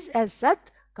 is as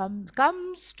sat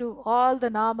comes to all the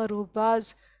nama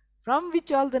rupas, from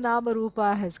which all the nama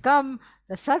rupa has come.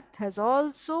 The sat has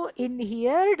also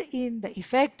inhered in the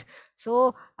effect.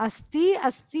 So asti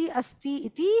asti asti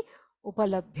iti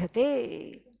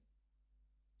upalabhyate.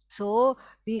 So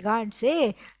we can't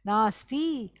say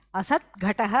nasti asat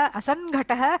ghataha asan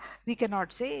ghataha, we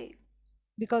cannot say.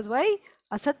 Because why?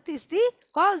 Asat is the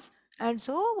cause. And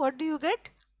so what do you get?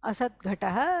 Asat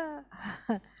ghataha,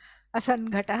 asan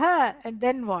ghataha. And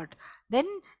then what? Then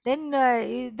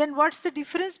what's the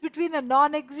difference between a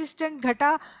non-existent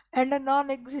ghata and a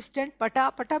non-existent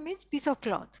pata? Pata means piece of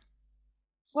cloth.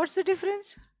 What's the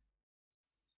difference?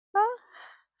 Huh?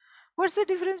 What's the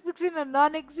difference between a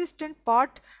non-existent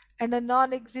pot and a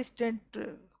non-existent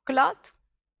cloth?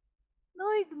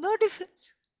 No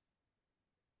difference.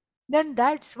 Then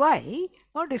that's why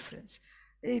no difference,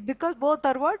 because both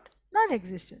are what?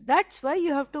 Non-existent. That's why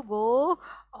you have to go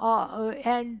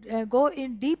and go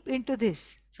in deep into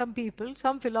this. Some people,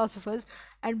 some philosophers,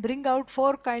 and bring out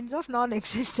 4 kinds of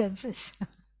non-existences.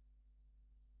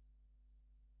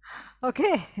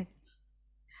 Okay.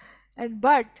 And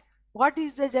but what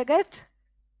is the jagat?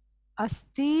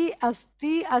 Asti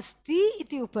asti asti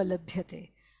iti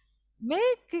upalabhyate.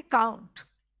 Make a count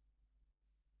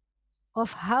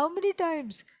of how many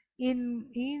times in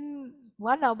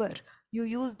 1 hour you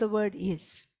use the word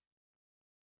is.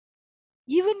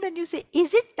 Even when you say,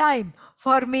 is it time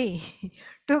for me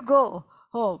to go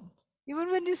home? Even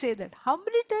when you say that, how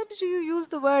many times do you use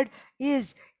the word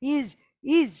is? Is.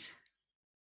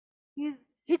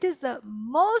 It is the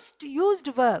most used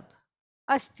verb.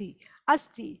 Asti,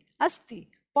 asti, asti.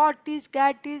 Pot is,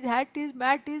 cat is, hat is,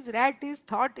 mat is, rat is,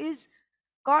 thought is,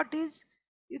 caught is.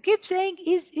 You keep saying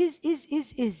is.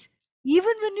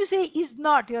 Even when you say is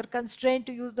not, you are constrained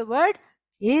to use the word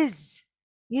is.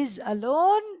 Is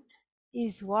alone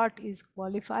is what is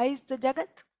qualifies the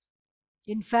Jagat.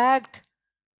 In fact,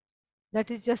 that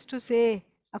is just to say,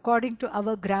 according to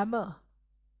our grammar,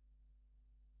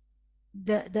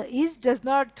 the is does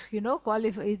not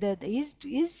qualify. The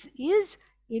is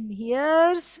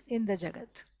inheres in the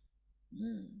Jagat.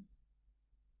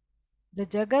 The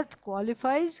Jagat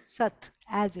qualifies Sat,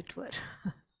 as it were.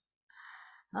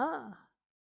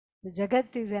 The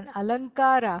Jagat is an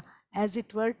alankara, as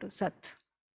it were, to Sat.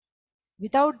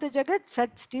 Without the Jagat,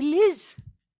 Sat still is.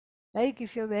 Like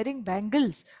if you're wearing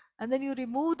bangles and then you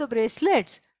remove the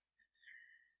bracelets,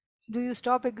 do you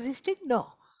stop existing?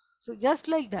 No. So just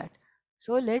like that.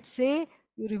 So let's say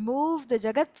you remove the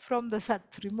Jagat from the Sat,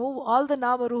 remove all the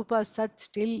Nama Rupas, Sat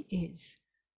still is.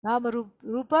 Nama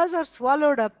Rupas are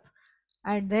swallowed up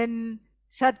and then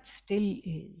Sat still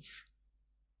is.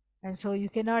 And so you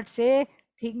cannot say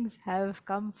things have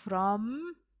come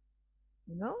from,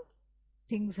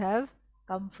 things have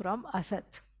come from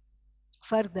Asat.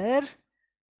 Further,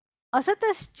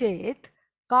 Asataschet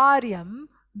karyam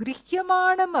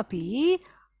grihyamanapi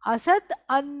asad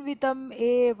anvitam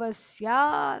eva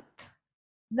syat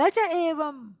nacha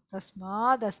evam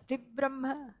tasmad asti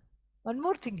brahma. One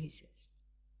more thing he says.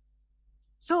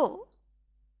 So,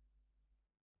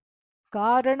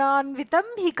 karananvitam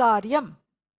hi karyam,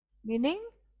 meaning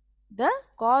the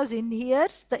cause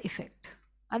inheres the effect.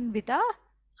 Anvita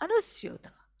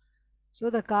anusyota. So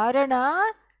the karana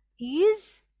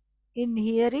is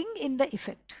inhering in the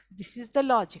effect. This is the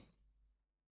logic.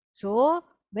 So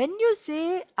when you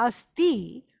say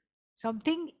asti,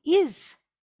 something is,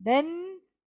 then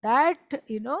that,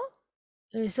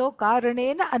 so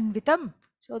karanena anvitam.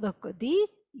 So the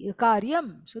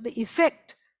karyam, so the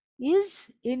effect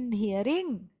is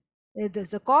inhering.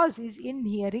 The cause is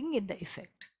inhering in the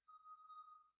effect.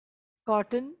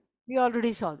 Cotton, we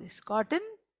already saw this. Cotton,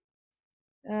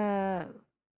 uh,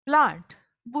 plant,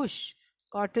 bush,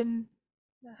 cotton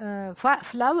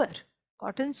flower,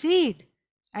 cotton seed,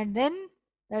 and then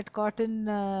that cotton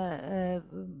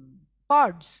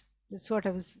pods. That's what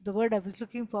the word I was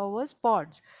looking for was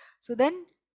pods. So then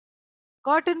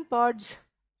cotton pods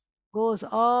goes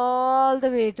all the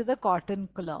way to the cotton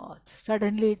cloth.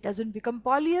 Suddenly it doesn't become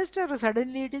polyester, or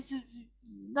suddenly it is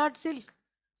not silk.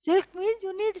 Silk means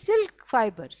you need silk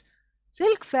fibers,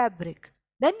 silk fabric.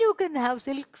 Then you can have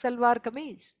silk salwar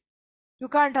kameez. You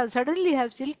can't suddenly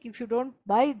have silk if you don't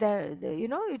buy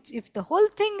if the whole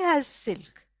thing has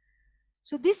silk.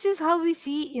 So this is how we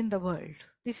see in the world.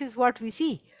 This is what we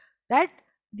see, that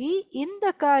in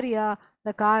the karya,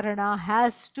 the karana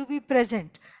has to be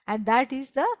present, and that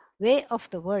is the way of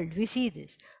the world. We see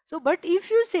this. So, but if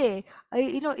you say,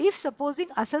 if supposing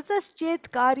asatas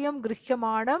chet karyam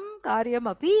grihyamanam karyam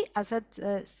api asat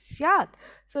syat.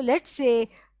 So let's say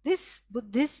this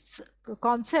Buddhist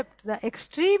concept, the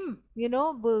extreme,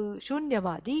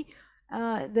 shunyavadi,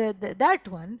 that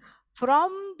one,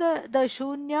 from the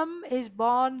shunyam is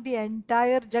born the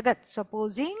entire jagat.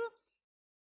 Supposing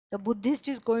the Buddhist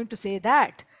is going to say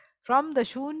that from the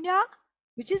shunya,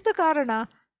 which is the karana,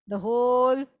 the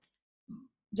whole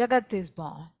jagat is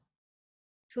born.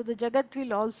 So the jagat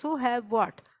will also have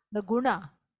what? The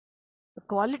guna, the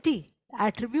quality, the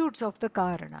attributes of the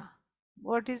karana.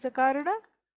 What is the karana?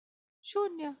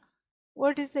 Shunya.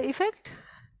 What is the effect?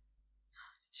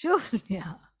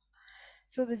 Shunya.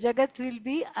 So the jagat will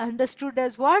be understood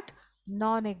as what?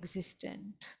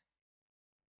 Non-existent.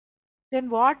 Then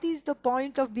what is the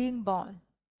point of being born?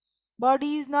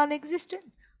 Body is non-existent.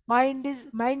 Mind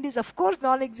is of course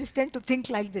non-existent to think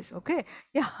like this. Okay,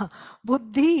 yeah.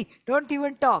 Buddhi, don't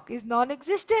even talk, is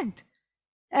non-existent.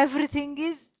 Everything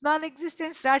is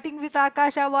non-existent, starting with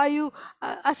akasha, vayu,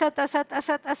 asat, asat,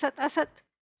 asat, asat, asat.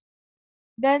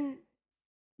 Then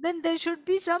there should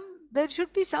be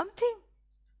something,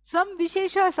 some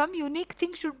vishesha, some unique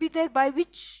thing should be there by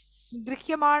which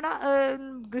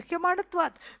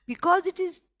grihyamanatvat, because it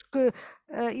is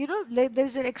like there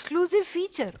is an exclusive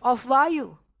feature of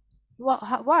vayu.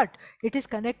 What? It is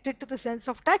connected to the sense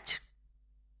of touch.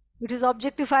 It is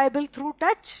objectifiable through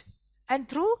touch and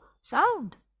through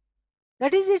sound.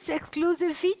 That is its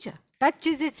exclusive feature. Touch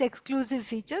is its exclusive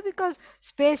feature because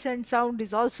space and sound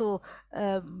is also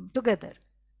together.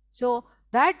 So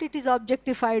that it is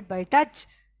objectified by touch,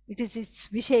 it is its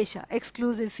vishesha,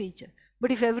 exclusive feature.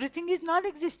 But if everything is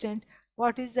non-existent,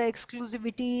 what is the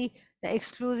exclusivity? The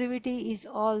exclusivity is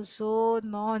also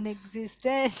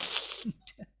non-existent.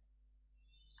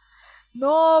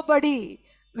 nobody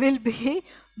will be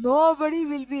nobody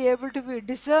will be able to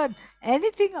discern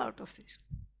anything out of this.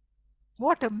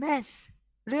 What a mess,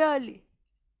 really.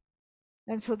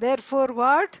 And so therefore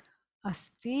what?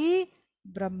 Asti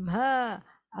Brahma.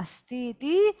 Asti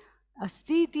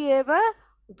iti eva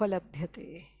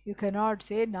upalabhyate. You cannot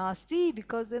say nasti,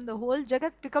 because then the whole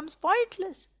jagat becomes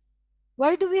pointless.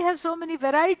 Why do we have so many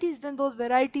varieties? Then those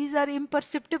varieties are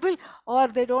imperceptible, or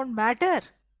they don't matter.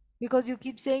 Because you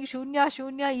keep saying shunya,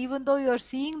 shunya, even though you are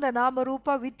seeing the nama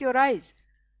rupa with your eyes.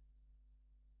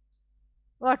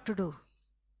 What to do?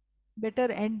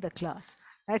 Better end the class.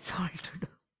 That's all to do.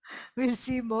 We'll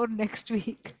see more next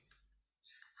week.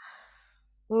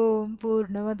 Om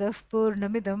Purnamadah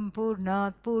Purnamidam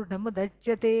Purnat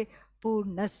Purnamudachyate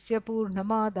Purnasya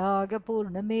Purnamadaya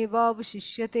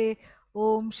Purnamevavashishyate.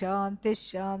 Om Shanti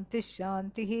Shanti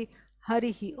Shanti.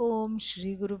 Harihi Om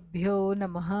Shri Gurubhyo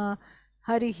Namaha.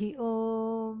 Harihi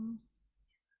Om.